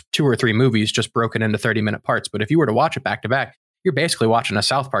is 2 or 3 movies just broken into 30-minute parts. But if you were to watch it back to back, you're basically watching a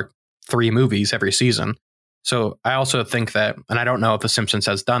South Park 3 movies every season. So I also think that, and I don't know if The Simpsons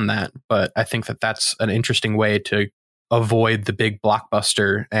has done that, but I think that that's an interesting way to avoid the big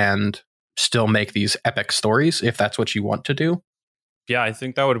blockbuster and still make these epic stories, if that's what you want to do. Yeah, I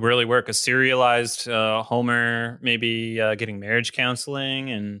think that would really work. A serialized Homer maybe getting marriage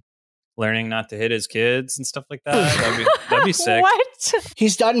counseling and learning not to hit his kids and stuff like that. That'd be sick. What?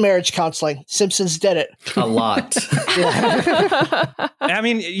 He's done marriage counseling. Simpsons did it. A lot. I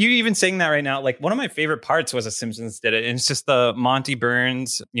mean, you even saying that right now, like one of my favorite parts was a Simpsons did it. And it's just the Monty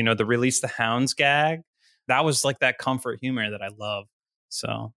Burns, the Release the Hounds gag. That was like that comfort humor that I love.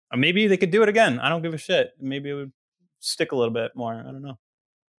 So maybe they could do it again. I don't give a shit. Maybe it would stick a little bit more. I don't know.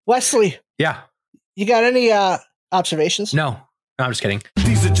 Wesley. Yeah. You got any observations? No, I'm just kidding.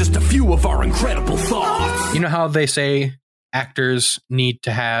 These are just a few of our incredible thoughts. You know how they say actors need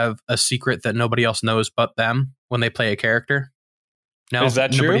to have a secret that nobody else knows but them when they play a character? No, is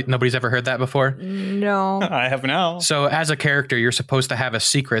that true? Nobody's ever heard that before? No. I have now. So as a character, you're supposed to have a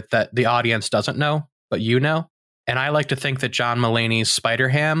secret that the audience doesn't know, but you know. And I like to think that John Mulaney's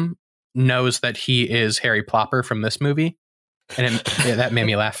Spider-Ham knows that he is Harry Plopper from this movie. And that made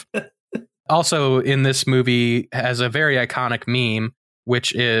me laugh. Also in this movie has a very iconic meme,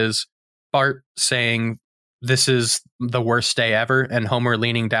 which is Bart saying, this is the worst day ever. And Homer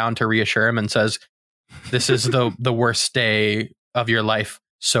leaning down to reassure him and says, this is the worst day of your life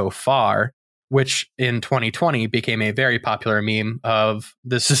so far, which in 2020 became a very popular meme of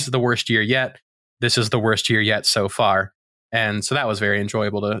this is the worst year yet. This is the worst year yet so far. And so that was very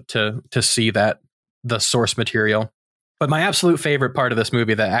enjoyable to see that the source material. But my absolute favorite part of this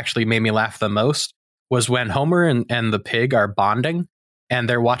movie that actually made me laugh the most was when Homer and the pig are bonding and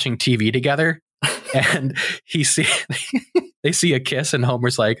they're watching TV together. And he They see a kiss and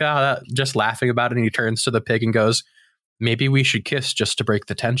Homer's like, just laughing about it. And he turns to the pig and goes, maybe we should kiss just to break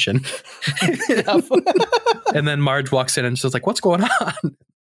the tension. And then Marge walks in and she's like, what's going on?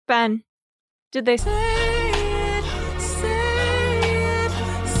 Ben, did they say it?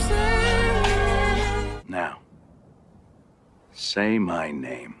 Now, say my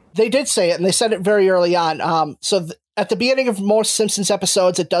name. They did say it, and they said it very early on. At the beginning of most Simpsons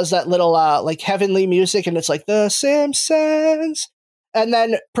episodes, it does that little like heavenly music, and it's like The Simpsons. And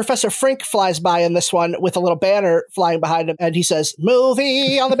then Professor Frink flies by in this one with a little banner flying behind him, and he says,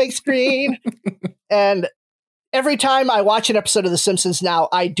 "Movie on the big screen." And every time I watch an episode of The Simpsons now,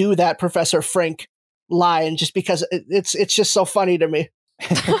 I do that Professor Frink line just because it's just so funny to me.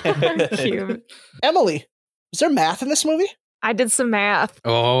 Cute. Emily, is there math in this movie? I did some math.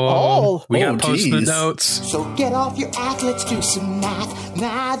 We got Post-it notes. So get off your act, let's do some math.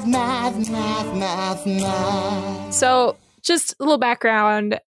 So just a little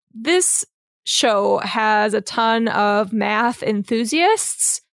background. This show has a ton of math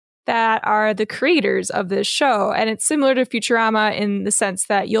enthusiasts that are the creators of this show. And it's similar to Futurama in the sense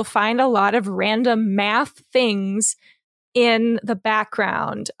that you'll find a lot of random math things in the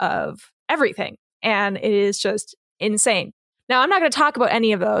background of everything. And it is just insane. Now, I'm not going to talk about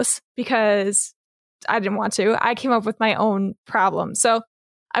any of those because I didn't want to. I came up with my own problem. So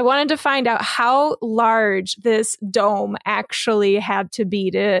I wanted to find out how large this dome actually had to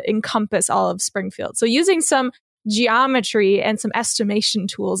be to encompass all of Springfield. So using some geometry and some estimation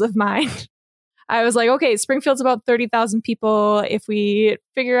tools of mine, I was like, okay, Springfield's about 30,000 people. If we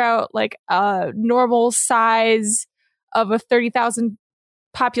figure out like a normal size of a 30,000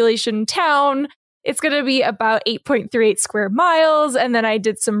 population town, it's going to be about 8.38 square miles. And then I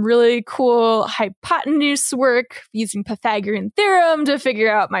did some really cool hypotenuse work using Pythagorean theorem to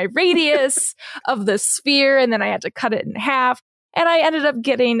figure out my radius of the sphere. And then I had to cut it in half. And I ended up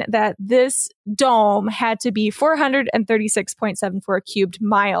getting that this dome had to be 436.74 cubed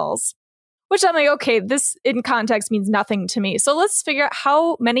miles, which I'm like, okay, this in context means nothing to me. So let's figure out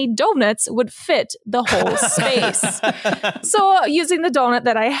how many donuts would fit the whole space. So using the donut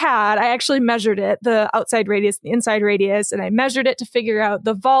that I had, I actually measured it, the outside radius, the inside radius, and I measured it to figure out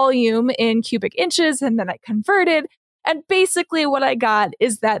the volume in cubic inches, and then I converted. And basically what I got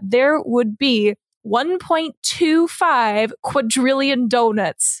is that there would be 1.25 quadrillion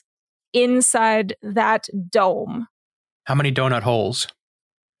donuts inside that dome. How many donut holes?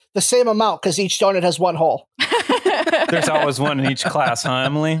 The same amount, because each donut has one hole. There's always one in each class, huh,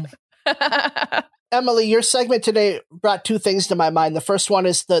 Emily? Emily, your segment today brought two things to my mind. The first one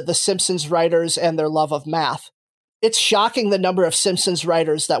is the Simpsons writers and their love of math. It's shocking the number of Simpsons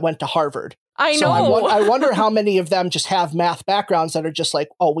writers that went to Harvard. I know. So I wonder how many of them just have math backgrounds that are just like,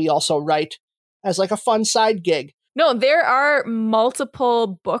 oh, we also write as like a fun side gig. No, there are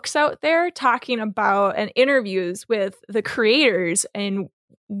multiple books out there talking about and interviews with the creators and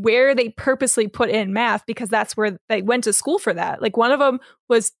where they purposely put in math because that's where they went to school for that. Like one of them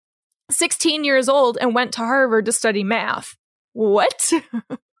was 16 years old and went to Harvard to study math. What?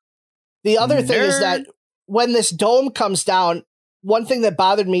 The other thing is that when this dome comes down, one thing that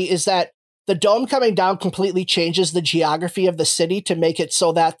bothered me is that the dome coming down completely changes the geography of the city to make it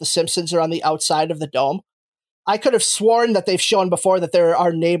so that the Simpsons are on the outside of the dome. I could have sworn that they've shown before that there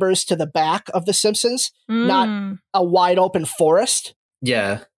are neighbors to the back of the Simpsons, not a wide open forest.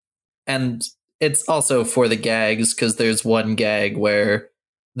 Yeah. And it's also for the gags, because there's one gag where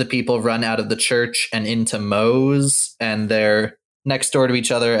the people run out of the church and into Moe's, and they're next door to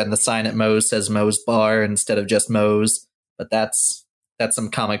each other, and the sign at Moe's says Moe's Bar instead of just Moe's. But that's some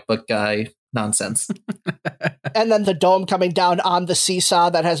comic book guy nonsense. And then the dome coming down on the seesaw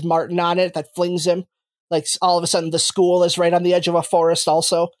that has Martin on it that flings him. Like all of a sudden the school is right on the edge of a forest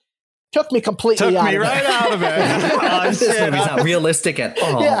also. Took me completely out of it. Out of it. This movie's not realistic at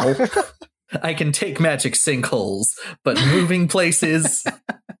all. Yeah. I can take magic sinkholes, but moving places.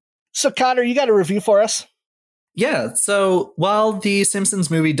 So Connor, you got a review for us? Yeah, so while the Simpsons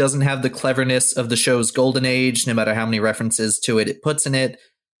movie doesn't have the cleverness of the show's golden age, no matter how many references to it puts in it,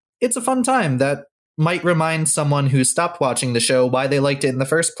 it's a fun time that might remind someone who stopped watching the show why they liked it in the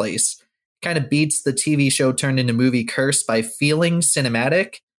first place. Kind of beats the TV show turned into movie curse by feeling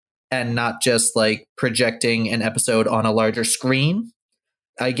cinematic and not just like projecting an episode on a larger screen.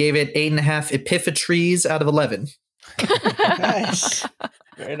 I gave it 8.5 epiphatries out of 11. Nice.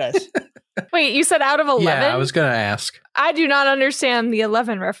 Very nice. Wait, you said out of 11? Yeah, I was going to ask. I do not understand the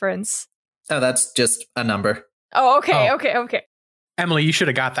 11 reference. Oh, that's just a number. Oh, okay, okay. Emily, you should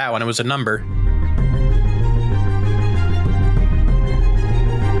have got that one. It was a number.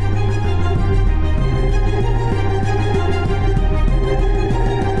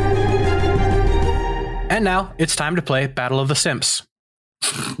 And now it's time to play Battle of the Simps.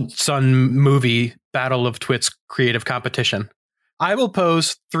 Sun Movie Battle of Twits creative competition. I will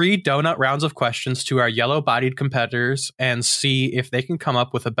pose 3 donut rounds of questions to our yellow-bodied competitors and see if they can come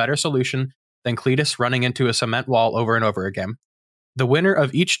up with a better solution than Cletus running into a cement wall over and over again. The winner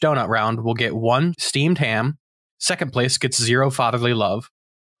of each donut round will get 1 steamed ham. Second place gets 0 fatherly love.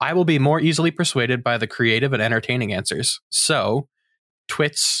 I will be more easily persuaded by the creative and entertaining answers. So,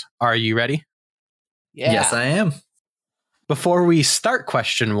 Twits, are you ready? Yeah. Yes, I am. Before we start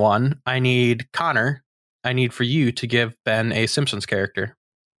question 1, I need for you to give Ben a Simpsons character.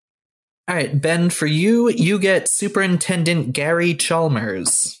 All right, Ben, for you, you get Superintendent Gary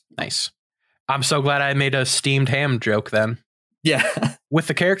Chalmers. Nice. I'm so glad I made a steamed ham joke then. Yeah. With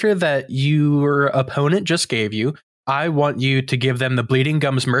the character that your opponent just gave you, I want you to give them the Bleeding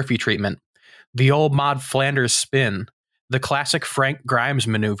Gums Murphy treatment, the old Maud Flanders spin, the classic Frank Grimes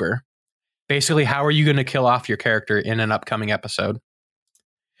maneuver. Basically, how are you going to kill off your character in an upcoming episode?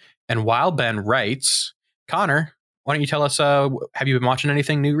 And while Ben writes, Connor, why don't you tell us, have you been watching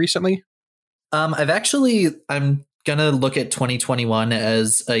anything new recently? I'm going to look at 2021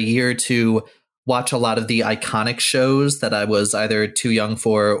 as a year to watch a lot of the iconic shows that I was either too young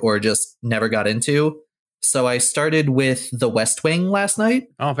for or just never got into. So I started with The West Wing last night.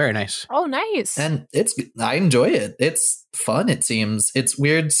 Oh, very nice. Oh, nice. And I enjoy it. It's fun, it seems. It's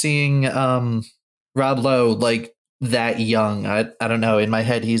weird seeing Rob Lowe like that young. I don't know. In my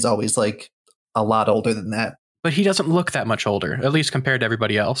head, he's always like a lot older than that. But he doesn't look that much older, at least compared to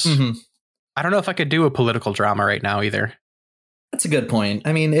everybody else. Mm-hmm. I don't know if I could do a political drama right now either. That's a good point.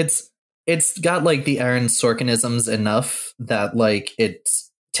 I mean, it's got like the Aaron Sorkinisms enough that like it's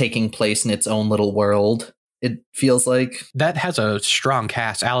taking place in its own little world. It feels like that has a strong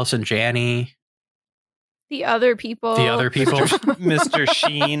cast. Allison Janney, the other people, Mr.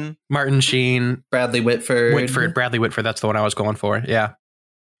 Sheen, Martin Sheen, Bradley Whitford. Bradley Whitford. That's the one I was going for. Yeah.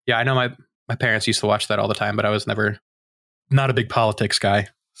 I know my parents used to watch that all the time, but I was not a big politics guy.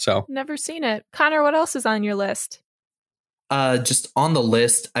 So never seen it. Connor, what else is on your list? Just on the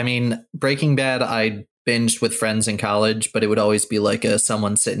list, I mean, Breaking Bad, I binged with friends in college, but it would always be like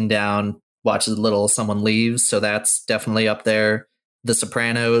someone sitting down, watches a little, someone leaves. So that's definitely up there. The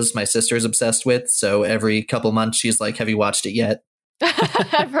Sopranos, my sister's obsessed with. So every couple months, she's like, have you watched it yet?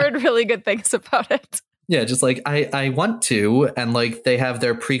 I've heard really good things about it. Yeah, just like I want to. And like they have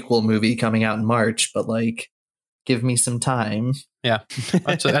their prequel movie coming out in March, but like give me some time. Yeah,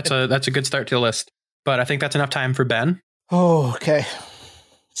 that's a good start to the list. But I think that's enough time for Ben. Oh, okay.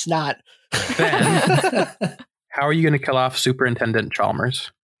 It's not. Ben, how are you going to kill off Superintendent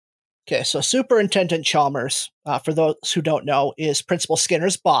Chalmers? Okay, so Superintendent Chalmers, for those who don't know, is Principal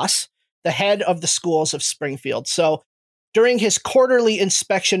Skinner's boss, the head of the schools of Springfield. So during his quarterly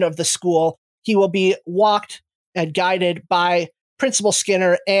inspection of the school, he will be walked and guided by Principal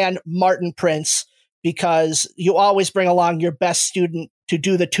Skinner and Martin Prince, because you always bring along your best student to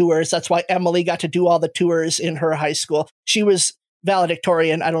do the tours. That's why Emily got to do all the tours in her high school. She was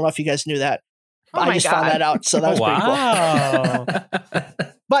valedictorian. I don't know if you guys knew that. I just found that out, so that was pretty cool.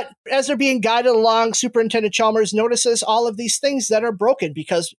 But as they're being guided along, Superintendent Chalmers notices all of these things that are broken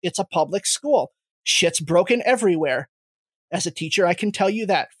because it's a public school. Shit's broken everywhere. As a teacher, I can tell you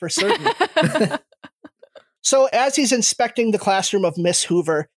that for certain. So as he's inspecting the classroom of Miss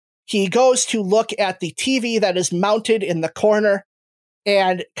Hoover, he goes to look at the TV that is mounted in the corner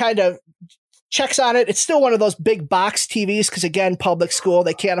and kind of checks on it. It's still one of those big box TVs because, again, public school,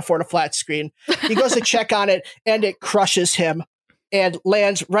 they can't afford a flat screen. He goes to check on it, and it crushes him and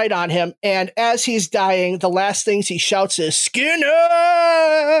lands right on him. And as he's dying, the last things he shouts is, "Skinner!"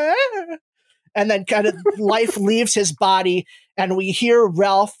 And then kind of life leaves his body, and we hear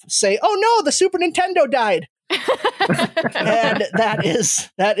Ralph say, "Oh no, the Super Nintendo died." And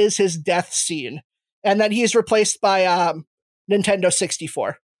that is his death scene. And then he's replaced by Nintendo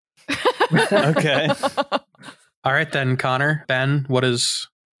 64. Okay. All right then, Connor. Ben,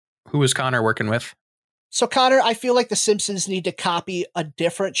 who is Connor working with? So Connor, I feel like the Simpsons need to copy a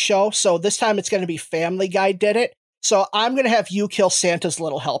different show. So this time it's going to be Family Guy did it. So I'm going to have you kill Santa's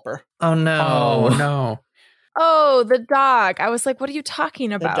little helper. Oh no. Oh no. Oh, the dog. I was like, what are you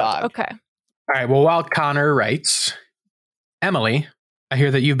talking about? The dog. Okay. All right. Well, while Connor writes, Emily, I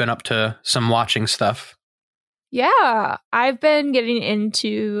hear that you've been up to some watching stuff. Yeah, I've been getting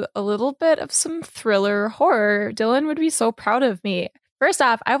into a little bit of some thriller horror. Dylan would be so proud of me. First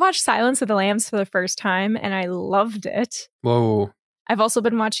off, I watched Silence of the Lambs for the first time, and I loved it. Whoa. I've also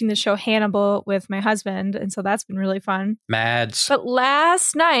been watching the show Hannibal with my husband, and so that's been really fun. Mads. But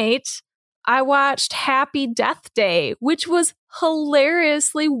last night, I watched Happy Death Day, which was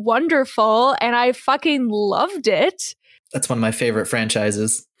hilariously wonderful, and I fucking loved it. That's one of my favorite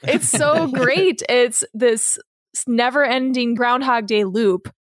franchises. It's so great. It's this never-ending Groundhog Day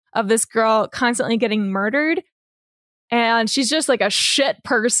loop of this girl constantly getting murdered, and she's just like a shit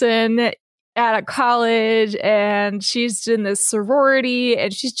person at a college, and she's in this sorority,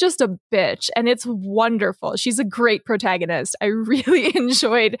 and she's just a bitch, and it's wonderful. She's a great protagonist. I really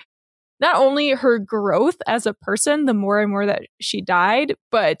enjoyed not only her growth as a person, the more and more that she died,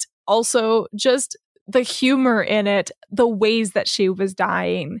 but also just the humor in it, the ways that she was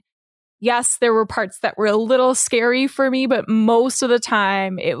dying. Yes, there were parts that were a little scary for me, but most of the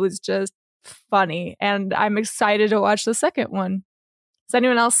time it was just funny, and I'm excited to watch the second one. Has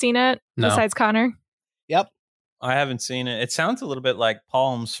anyone else seen it besides Connor? Yep. I haven't seen it. It sounds a little bit like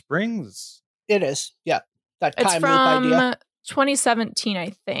Palm Springs. It is. Yeah. That It's time loop from idea. 2017,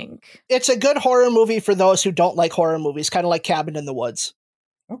 I think. It's a good horror movie for those who don't like horror movies, kind of like Cabin in the Woods.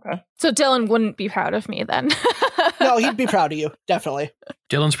 Okay. So Dylan wouldn't be proud of me then. No, he'd be proud of you. Definitely.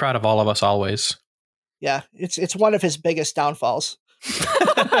 Dylan's proud of all of us always. Yeah. It's one of his biggest downfalls.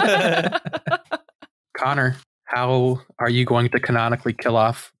 Connor, how are you going to canonically kill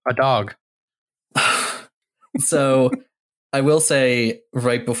off a dog? So I will say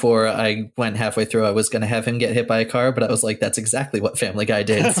right before I went halfway through, I was going to have him get hit by a car, but I was like, that's exactly what Family Guy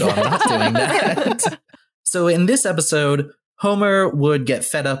did. So I'm not doing that. So in this episode, Homer would get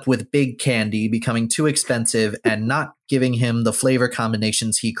fed up with Big Candy becoming too expensive and not giving him the flavor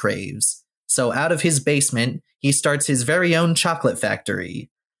combinations he craves. So out of his basement, he starts his very own chocolate factory.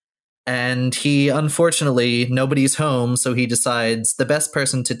 And he, unfortunately, nobody's home, so he decides the best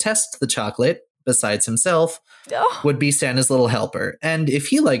person to test the chocolate, besides himself, would be Santa's little helper. And if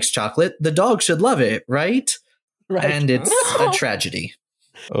he likes chocolate, the dog should love it, right? Right. And it's a tragedy.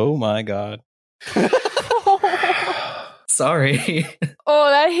 Oh my God. Sorry. Oh,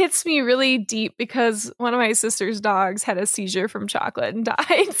 that hits me really deep because one of my sister's dogs had a seizure from chocolate and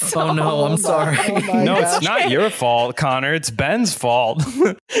died. So. Oh no, I'm sorry. No, it's not your fault, Connor. It's Ben's fault.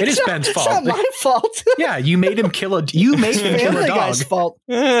 It is Ben's fault. It's not my fault. Yeah, you made him kill a kill a Family dog. Guy's fault.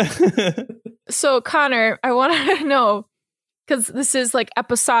 So Connor, I want to know, because this is like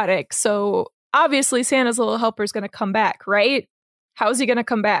episodic. So obviously Santa's little helper is going to come back, right? How is he going to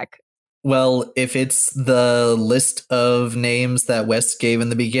come back? Well, if it's the list of names that Wes gave in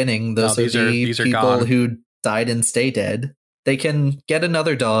the beginning, those are the people gone. who died and stay dead. They can get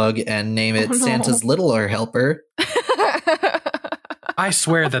another dog and name it Santa's Littler Helper. I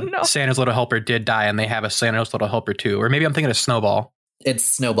swear that Santa's Little Helper did die, and they have a Santa's Little Helper too. Or maybe I'm thinking of Snowball. It's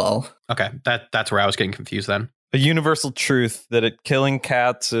Snowball. Okay, that's where I was getting confused then. A universal truth that killing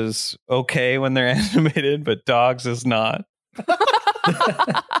cats is okay when they're animated, but dogs is not.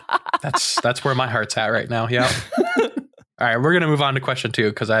 That's where my heart's at right now. Yeah. All right, we're gonna move on to question 2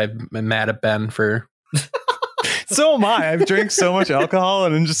 because I'm mad at Ben for. So am I. I've drank so much alcohol,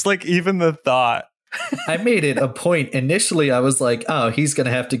 and I'm just like, even the thought. I made it a point. Initially, I was like, oh, he's going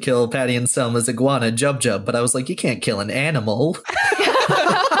to have to kill Patty and Selma's iguana, Jub Jub. But I was like, you can't kill an animal.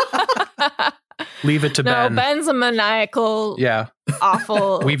 Leave it to Ben. No, Ben's a maniacal,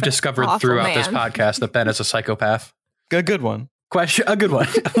 awful. We've discovered awful throughout this man. podcast that Ben is a psychopath. A good one. A good one.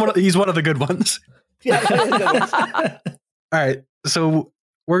 He's one of the good ones. Yeah, All right. So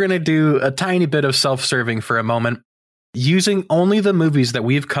we're going to do a tiny bit of self-serving for a moment. Using only the movies that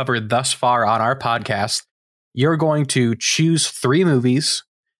we've covered thus far on our podcast, you're going to choose 3 movies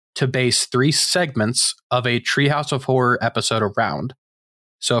to base 3 segments of a Treehouse of Horror episode around.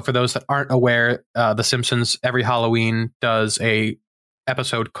 So for those that aren't aware, The Simpsons every Halloween does a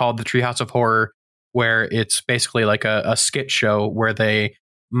episode called The Treehouse of Horror, where it's basically like a skit show where they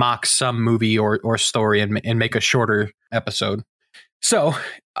mock some movie or story and make a shorter episode. So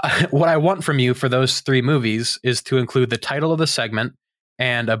what I want from you for those 3 movies is to include the title of the segment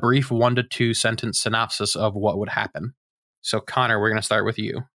and a brief 1 to 2 sentence synopsis of what would happen. So Connor, we're going to start with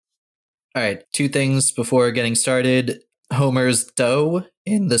you. All right, 2 things before getting started. Homer's dough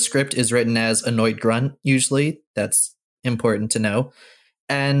in the script is written as annoyed grunt, usually. That's important to know.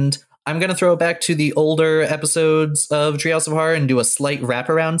 And I'm going to throw it back to the older episodes of Treehouse of Horror and do a slight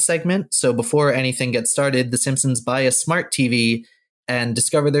wraparound segment. So before anything gets started, the Simpsons buy a smart TV and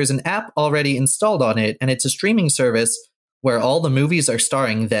discover there's an app already installed on it, and it's a streaming service where all the movies are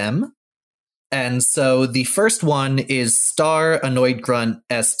starring them. And so the first one is Star Annoyed Grunt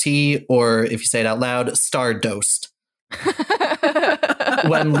ST, or if you say it out loud, Star Dosed.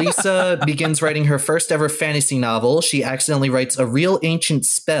 When Lisa begins writing her first ever fantasy novel, she accidentally writes a real ancient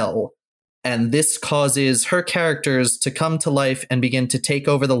spell and this causes her characters to come to life and begin to take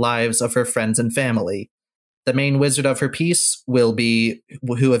over the lives of her friends and family. The main wizard of her piece will be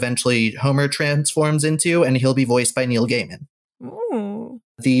who eventually Homer transforms into, and he'll be voiced by Neil Gaiman. Ooh.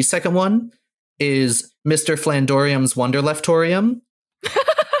 The second one is Mr. Flandorium's Wonderleftorium.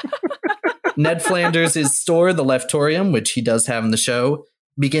 Ned Flanders' store, the Leftorium, which he does have in the show,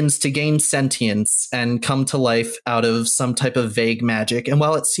 begins to gain sentience and come to life out of some type of vague magic. And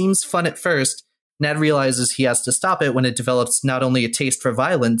while it seems fun at first, Ned realizes he has to stop it when it develops not only a taste for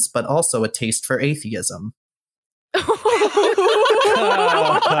violence, but also a taste for atheism.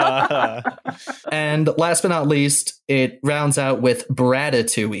 And last but not least, it rounds out with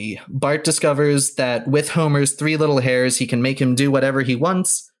Bratatouille. Bart discovers that with Homer's 3 little hairs, he can make him do whatever he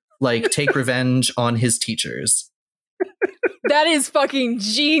wants, like take revenge on his teachers. That is fucking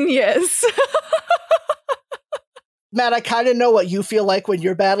genius. Matt, I kind of know what you feel like when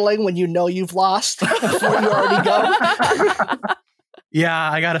you're battling, when you know you've lost before you already go.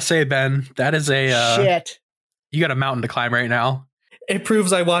 Yeah, I gotta say, Ben, that is a... Shit. You got a mountain to climb right now. It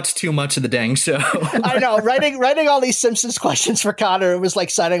proves I watched too much of the dang show. I know. Writing all these Simpsons questions for Connor, it was like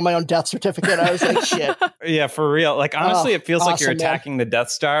signing my own death certificate. I was like, shit. Yeah, for real. Like, honestly, it feels like you're awesome, attacking the Death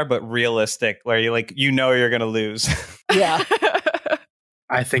Star, but realistic, where you you're going to lose. Yeah.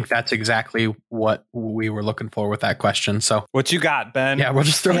 I think that's exactly what we were looking for with that question. So, what you got, Ben? Yeah, we'll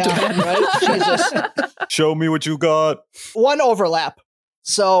just throw it to Ben. Right? Jesus. Show me what you got. One overlap.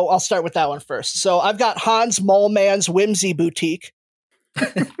 So I'll start with that one first. So I've got Hans Moleman's Whimsy Boutique.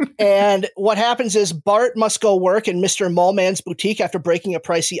 And what happens is Bart must go work in Mr. Moleman's boutique after breaking a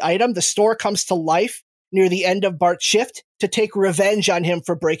pricey item. The store comes to life near the end of Bart's shift to take revenge on him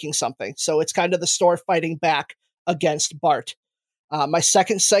for breaking something. So it's kind of the store fighting back against Bart. My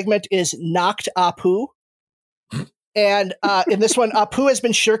second segment is Knocked Apu. And in this one, Apu has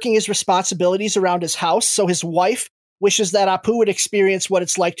been shirking his responsibilities around his house, so his wife wishes that Apu would experience what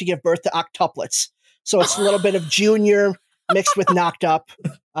it's like to give birth to octuplets. So it's a little bit of Junior mixed with Knocked Up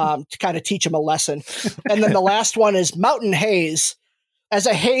to kind of teach him a lesson. And then the last one is Mountain Haze. As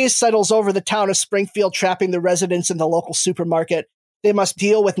a haze settles over the town of Springfield, trapping the residents in the local supermarket, they must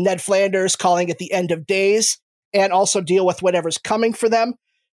deal with Ned Flanders calling it the end of days and also deal with whatever's coming for them.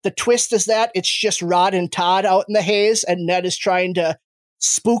 The twist is that it's just Rod and Todd out in the haze, and Ned is trying to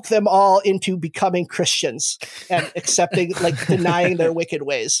spook them all into becoming Christians and accepting, like, denying their wicked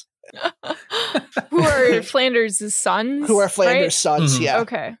ways. Who are Flanders' sons? Who are Flanders' sons, Mm-hmm. yeah.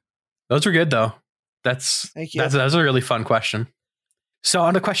 Okay. Those are good, though. That's a really fun question. So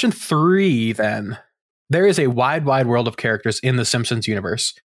on to question 3, then. There is a wide, wide world of characters in the Simpsons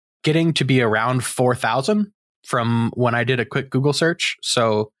universe, getting to be around 4,000 from when I did a quick Google search.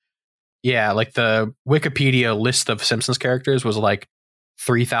 So, yeah, like the Wikipedia list of Simpsons characters was like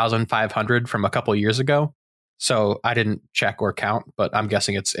 3,500 from a couple years ago. So I didn't check or count, but I'm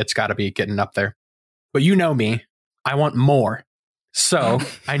guessing it's got to be getting up there. But you know me, I want more. So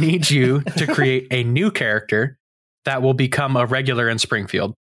I need you to create a new character that will become a regular in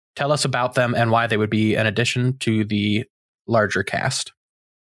Springfield. Tell us about them and why they would be an addition to the larger cast.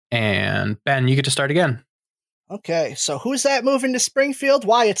 And Ben, you get to start again. Okay, so who's that moving to Springfield?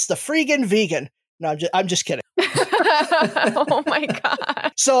 Why, it's the freaking vegan. No, I'm just kidding. Oh my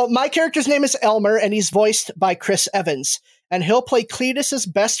God. So my character's name is Elmer, and he's voiced by Chris Evans. And he'll play Cletus's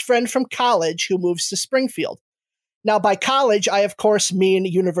best friend from college who moves to Springfield. Now, by college, I, of course, mean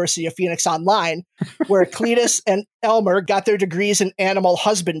University of Phoenix Online, where Cletus and Elmer got their degrees in animal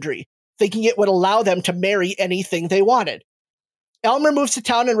husbandry, thinking it would allow them to marry anything they wanted. Elmer moves to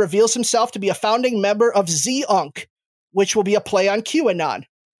town and reveals himself to be a founding member of Z-Unk, which will be a play on QAnon.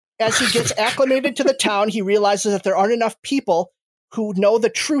 As he gets acclimated to the town, he realizes that there aren't enough people who know the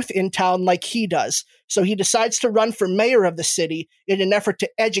truth in town like he does. So he decides to run for mayor of the city in an effort to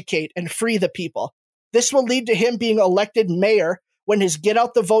educate and free the people. This will lead to him being elected mayor when his Get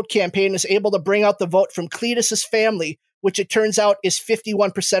Out the Vote campaign is able to bring out the vote from Cletus's family, which it turns out is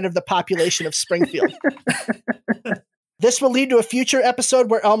 51% of the population of Springfield. This will lead to a future episode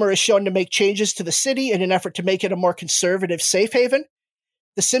where Elmer is shown to make changes to the city in an effort to make it a more conservative safe haven.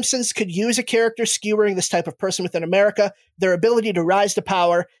 The Simpsons could use a character skewering this type of person within America, their ability to rise to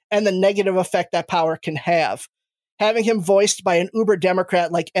power, and the negative effect that power can have. Having him voiced by an uber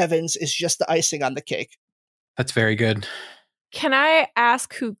Democrat like Evans is just the icing on the cake. That's very good. Can I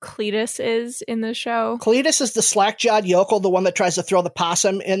ask who Cletus is in the show? Cletus is the slack-jawed yokel, the one that tries to throw the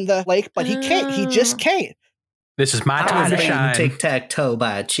possum in the lake, but he can't. He just can't. This is my time to shine. Tic-tac-toe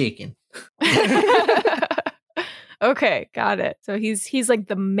by a chicken. Okay, got it. So he's like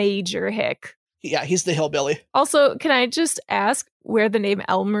the major hick. Yeah, he's the hillbilly. Also, can I just ask where the name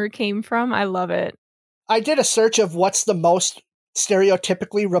Elmer came from? I love it. I did a search of what's the most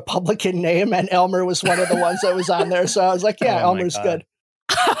stereotypically Republican name, and Elmer was one of the ones that was on there. So I was like, yeah, Elmer's good.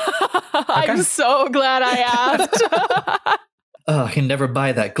 I'm so glad I asked. Oh, I can never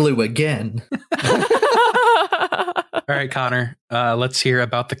buy that glue again. All right, Connor, let's hear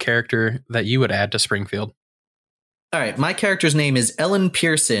about the character that you would add to Springfield. All right, my character's name is Ellen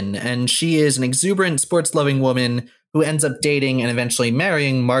Pearson, and she is an exuberant, sports-loving woman who ends up dating and eventually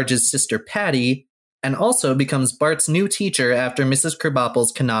marrying Marge's sister Patty, and also becomes Bart's new teacher after Mrs.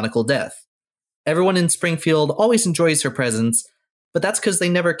 Krabappel's canonical death. Everyone in Springfield always enjoys her presence, but that's because they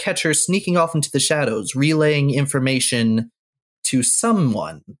never catch her sneaking off into the shadows, relaying information to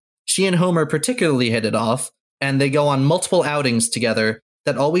someone. She and Homer particularly hit it off, and they go on multiple outings together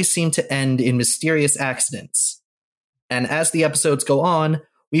that always seem to end in mysterious accidents. And as the episodes go on,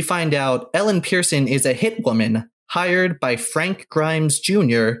 we find out Ellen Pearson is a hit woman hired by Frank Grimes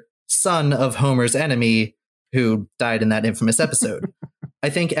Jr., son of Homer's enemy, who died in that infamous episode. I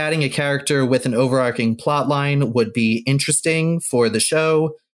think adding a character with an overarching plot line would be interesting for the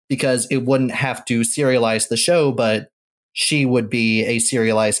show, because it wouldn't have to serialize the show, but she would be a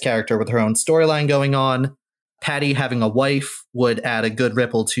serialized character with her own storyline going on. Patty having a wife would add a good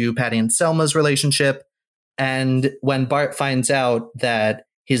ripple to Patty and Selma's relationship. And when Bart finds out that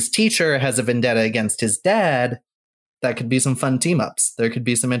his teacher has a vendetta against his dad, that could be some fun team-ups. There could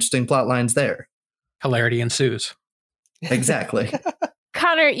be some interesting plot lines there. Hilarity ensues. Exactly.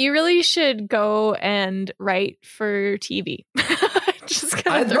 Connor, you really should go and write for TV. Just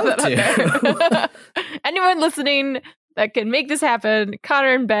gonna throw that out there. Anyone listening that can make this happen,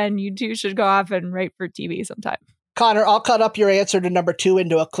 Connor and Ben, you two should go off and write for TV sometime. Connor, I'll cut up your answer to number 2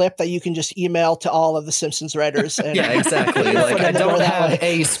 into a clip that you can just email to all of the Simpsons writers. And yeah, exactly. Like, I don't have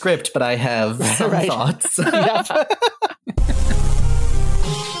a script, but I have some thoughts.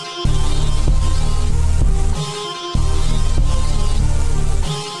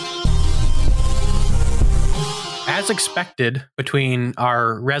 As expected, between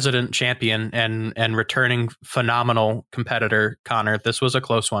our resident champion and returning phenomenal competitor, Connor, this was a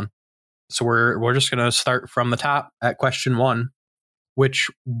close one. So we're just going to start from the top at question 1,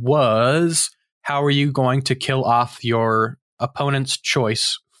 which was, how are you going to kill off your opponent's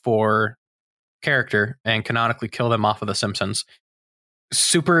choice for character and canonically kill them off of The Simpsons?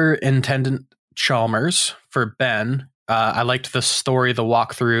 Superintendent Chalmers for Ben. I liked the story, the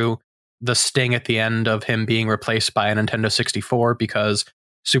walkthrough, the sting at the end of him being replaced by a Nintendo 64, because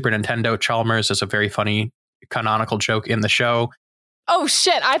Super Nintendo Chalmers is a very funny canonical joke in the show. Oh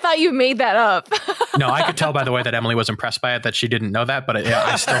shit, I thought you made that up. No, I could tell by the way that Emily was impressed by it that she didn't know that, but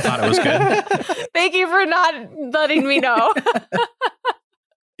I still thought it was good. Thank you for not letting me know.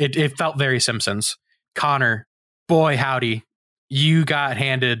 It felt very Simpsons. Connor, boy howdy, you got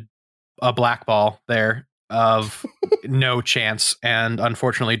handed a black ball there of no chance, and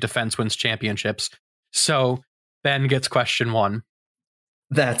unfortunately defense wins championships. So Ben gets question 1.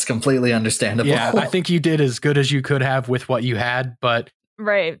 That's completely understandable. Yeah, I think you did as good as you could have with what you had, but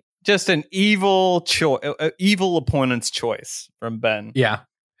right, just an evil evil opponent's choice from Ben. Yeah,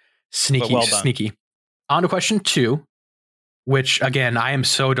 sneaky, well sneaky. On to question 2, which again I am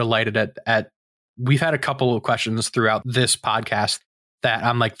so delighted at. We've had a couple of questions throughout this podcast that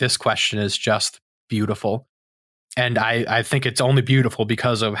I'm like, this question is just beautiful, and I think it's only beautiful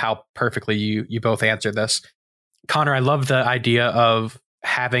because of how perfectly you both answered this. Connor, I love the idea of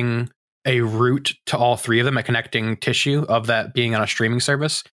having a route to all 3 of them, a connecting tissue of that being on a streaming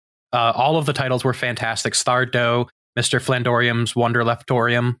service. All of the titles were fantastic. Stardough, Mr. Flandorium's Wonder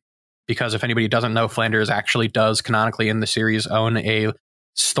Leftorium, because if anybody doesn't know, Flanders actually does canonically in the series own a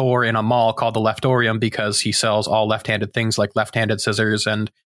store in a mall called the Leftorium, because he sells all left-handed things like left-handed scissors and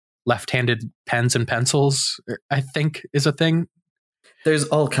left-handed pens and pencils, I think is a thing. There's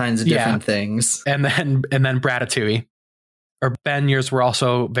all kinds of different things. And then Ratatouille. Or Ben, yours were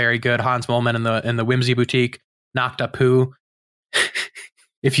also very good. Hans Moleman in the Whimsy Boutique. Knocked Up Who.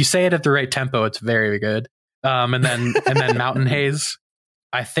 If you say it at the right tempo, it's very good. And then Mountain Haze.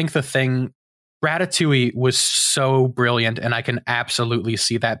 I think the thing, Ratatouille was so brilliant, and I can absolutely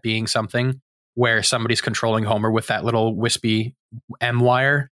see that being something where somebody's controlling Homer with that little wispy M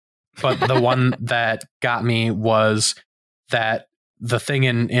wire. But the one that got me was that the thing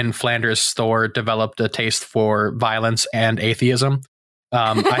in Flanders' store developed a taste for violence and atheism.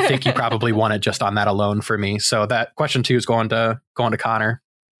 I think you probably won it just on that alone for me. So that question 2 is going to Connor.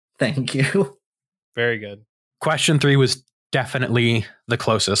 Thank you. Very good. Question 3 was definitely the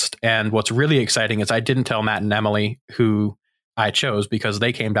closest. And what's really exciting is I didn't tell Matt and Emily who I chose because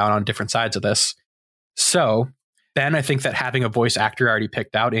they came down on different sides of this. So then I think that having a voice actor already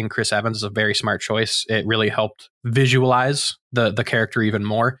picked out in Chris Evans is a very smart choice. It really helped visualize the character even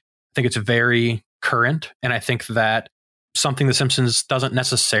more. I think it's very current. And I think that something The Simpsons doesn't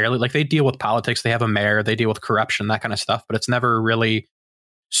necessarily, like, they deal with politics, they have a mayor, they deal with corruption, that kind of stuff, but it's never really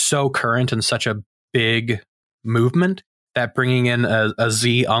so current and such a big movement that bringing in a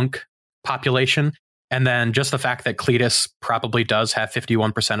Z-Unk population, and then just the fact that Cletus probably does have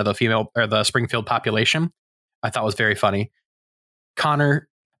 51% of the female or the Springfield population, I thought was very funny. Connor,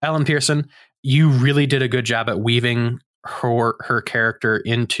 Ellen Pearson, you really did a good job at weaving her character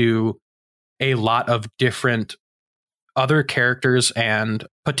into a lot of different other characters and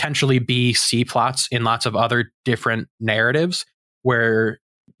potentially B, C plots in lots of other different narratives, where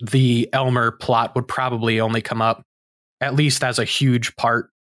the Elmer plot would probably only come up at least as a huge part.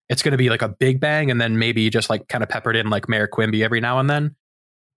 It's going to be like a big bang, and then maybe just like kind of peppered in like Mayor Quimby every now and then.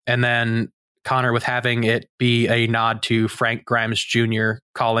 And then Connor, with having it be a nod to Frank Grimes Jr.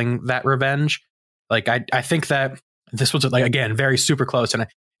 calling that revenge. Like, I think that this was, like, again, very super close.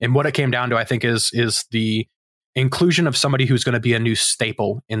 And what it came down to, I think, is the inclusion of somebody who's going to be a new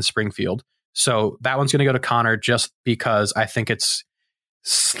staple in Springfield. So that one's going to go to Connor just because I think it's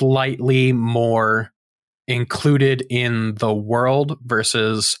slightly more included in the world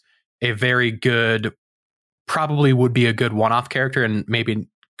versus a very good, probably would be a good one-off character and maybe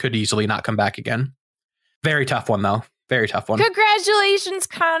could easily not come back again. Very tough one, though. Very tough one. Congratulations,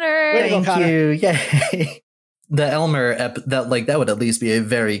 Connor. Thank you. Yay. The Elmer that would at least be a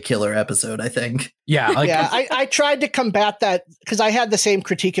very killer episode, I think. Yeah. I tried to combat that because I had the same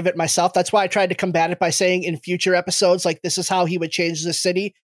critique of it myself. That's why I tried to combat it by saying in future episodes, like, this is how he would change the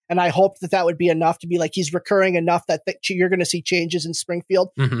city. And I hoped that would be enough to be like, he's recurring enough that you're going to see changes in Springfield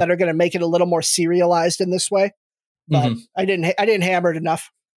that are going to make it a little more serialized in this way. But I didn't hammer it enough.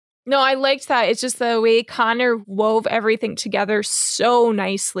 No, I liked that. It's just the way Connor wove everything together so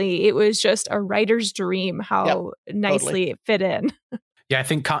nicely. It was just a writer's dream how nicely it fit in. Yeah, I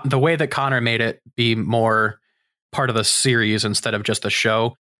think the way that Connor made it be more part of the series instead of just a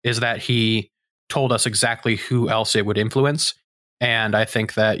show is that he told us exactly who else it would influence. And I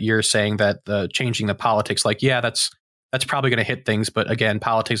think that you're saying that the changing the politics, like, yeah, that's probably going to hit things. But again,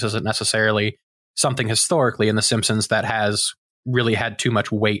 politics isn't necessarily something historically in The Simpsons that has really had too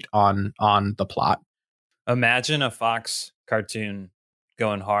much weight on the plot. Imagine a Fox cartoon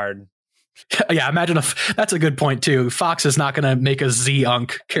going hard. Yeah, imagine that's a good point too. Fox is not going to make a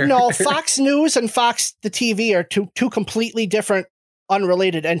Z-Unk character. No, Fox News and Fox the TV are two completely different,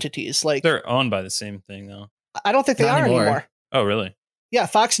 unrelated entities. Like, they're owned by the same thing, though. I don't think they are anymore. Oh, really? Yeah,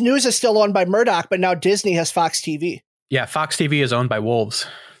 Fox News is still owned by Murdoch, but now Disney has Fox TV. Yeah, Fox TV is owned by Wolves.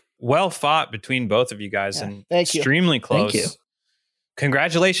 Well fought between both of you guys, and extremely close. Thank you.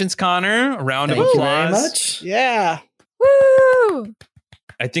 Congratulations, Connor. A round of applause. Thank you very much. Yeah. Woo!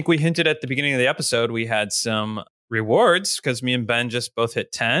 I think we hinted at the beginning of the episode we had some rewards because me and Ben just both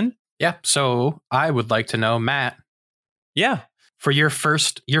hit 10. Yeah. So I would like to know, Matt. Yeah. For your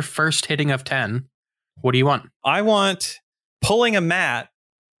first hitting of 10, what do you want? I want pulling a mat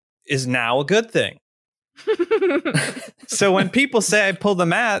is now a good thing. So when people say I pulled the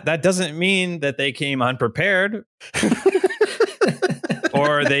mat, that doesn't mean that they came unprepared.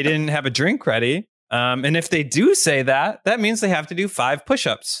 Or they didn't have a drink ready. And if they do say that, that means they have to do 5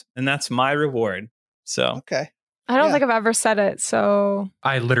 push-ups. And that's my reward. So, okay. I don't think I've ever said it. So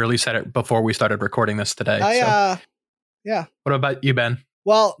I literally said it before we started recording this today. Yeah. What about you, Ben?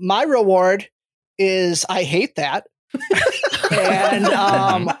 Well, my reward is I hate that.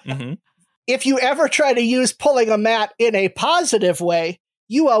 And if you ever try to use pulling a mat in a positive way,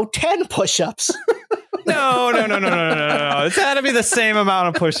 you owe 10 push-ups. No. It's got to be the same amount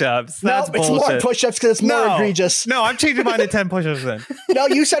of push-ups. That's bullshit. It's more push-ups because it's more egregious. No, I'm changing mine to 10 push-ups then. No,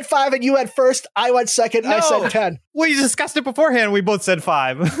 you said 5 and you went first. I went second. No. I said 10. We discussed it beforehand. We both said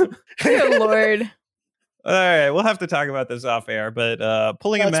 5. Good Lord. All right, we'll have to talk about this off air, but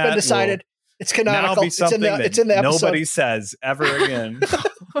pulling a mat. It's been decided. It's canonical. It's in the episode. Nobody says ever again.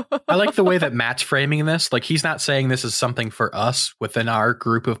 I like the way that Matt's framing this. Like, he's not saying this is something for us within our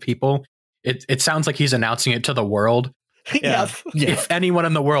group of people. It sounds like he's announcing it to the world. Yeah. If anyone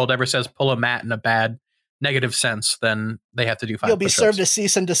in the world ever says pull a mat in a bad, negative sense, then they have to do 5 You'll be push-ups. served a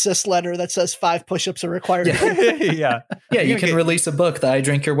cease and desist letter that says 5 push-ups are required. Yeah. Yeah, you can release a book, The I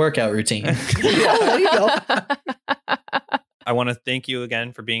Drink Your Workout Routine. There you go. I want to thank you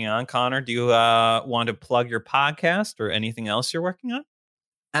again for being on, Connor. Do you want to plug your podcast or anything else you're working on?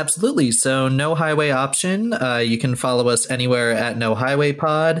 Absolutely. So No Highway Option. You can follow us anywhere at No Highway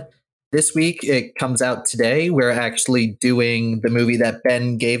Pod. This week, it comes out today. We're actually doing the movie that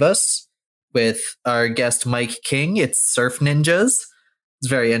Ben gave us with our guest Mike King. It's Surf Ninjas. It's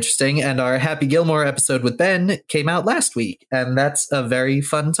very interesting. And our Happy Gilmore episode with Ben came out last week, and that's a very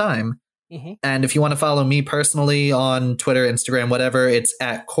fun time. Mm-hmm. And if you want to follow me personally on Twitter, Instagram, whatever, it's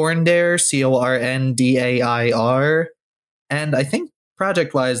at Corndair, Corndair. And I think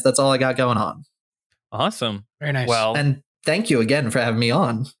project-wise, that's all I got going on. Awesome. Very nice. Well, and thank you again for having me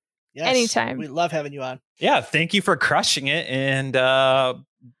on. Yes, anytime. We love having you on. Yeah, thank you for crushing it and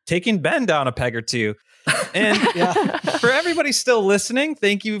taking Ben down a peg or two. And for everybody still listening,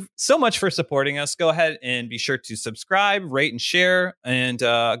 thank you so much for supporting us. Go ahead and be sure to subscribe, rate, and share. And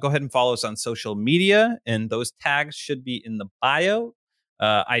go ahead and follow us on social media. And those tags should be in the bio,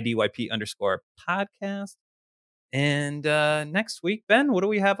 IDYP_podcast. And next week, Ben, what do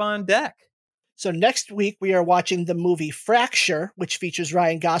we have on deck? So next week, we are watching the movie Fracture, which features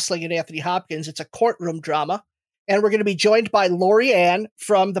Ryan Gosling and Anthony Hopkins. It's a courtroom drama. And we're going to be joined by Lori Ann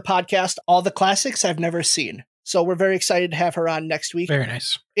from the podcast All the Classics I've Never Seen. So we're very excited to have her on next week. Very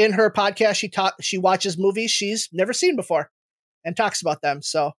nice. In her podcast, she watches movies she's never seen before and talks about them.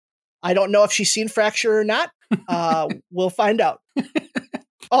 So I don't know if she's seen Fracture or not. We'll find out.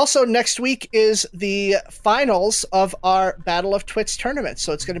 Also, next week is the finals of our Battle of Twits tournament.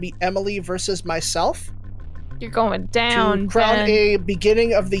 So it's going to be Emily versus myself. You're going down, to crown Ben. a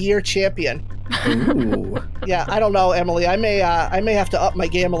beginning of the year champion. Ooh. Yeah, I don't know, Emily. I may have to up my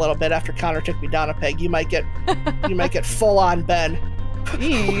game a little bit after Connor took me down a peg. You might get full on Ben.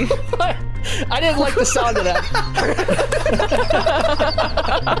 I didn't like the sound of that.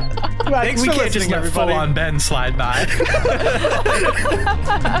 Thanks for can't just let full on Ben slide by.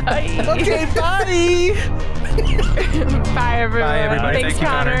 Okay, bye. Bye, everyone. Bye, everybody. Thanks, Thank you,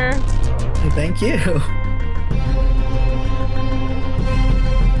 Connor. Thank you.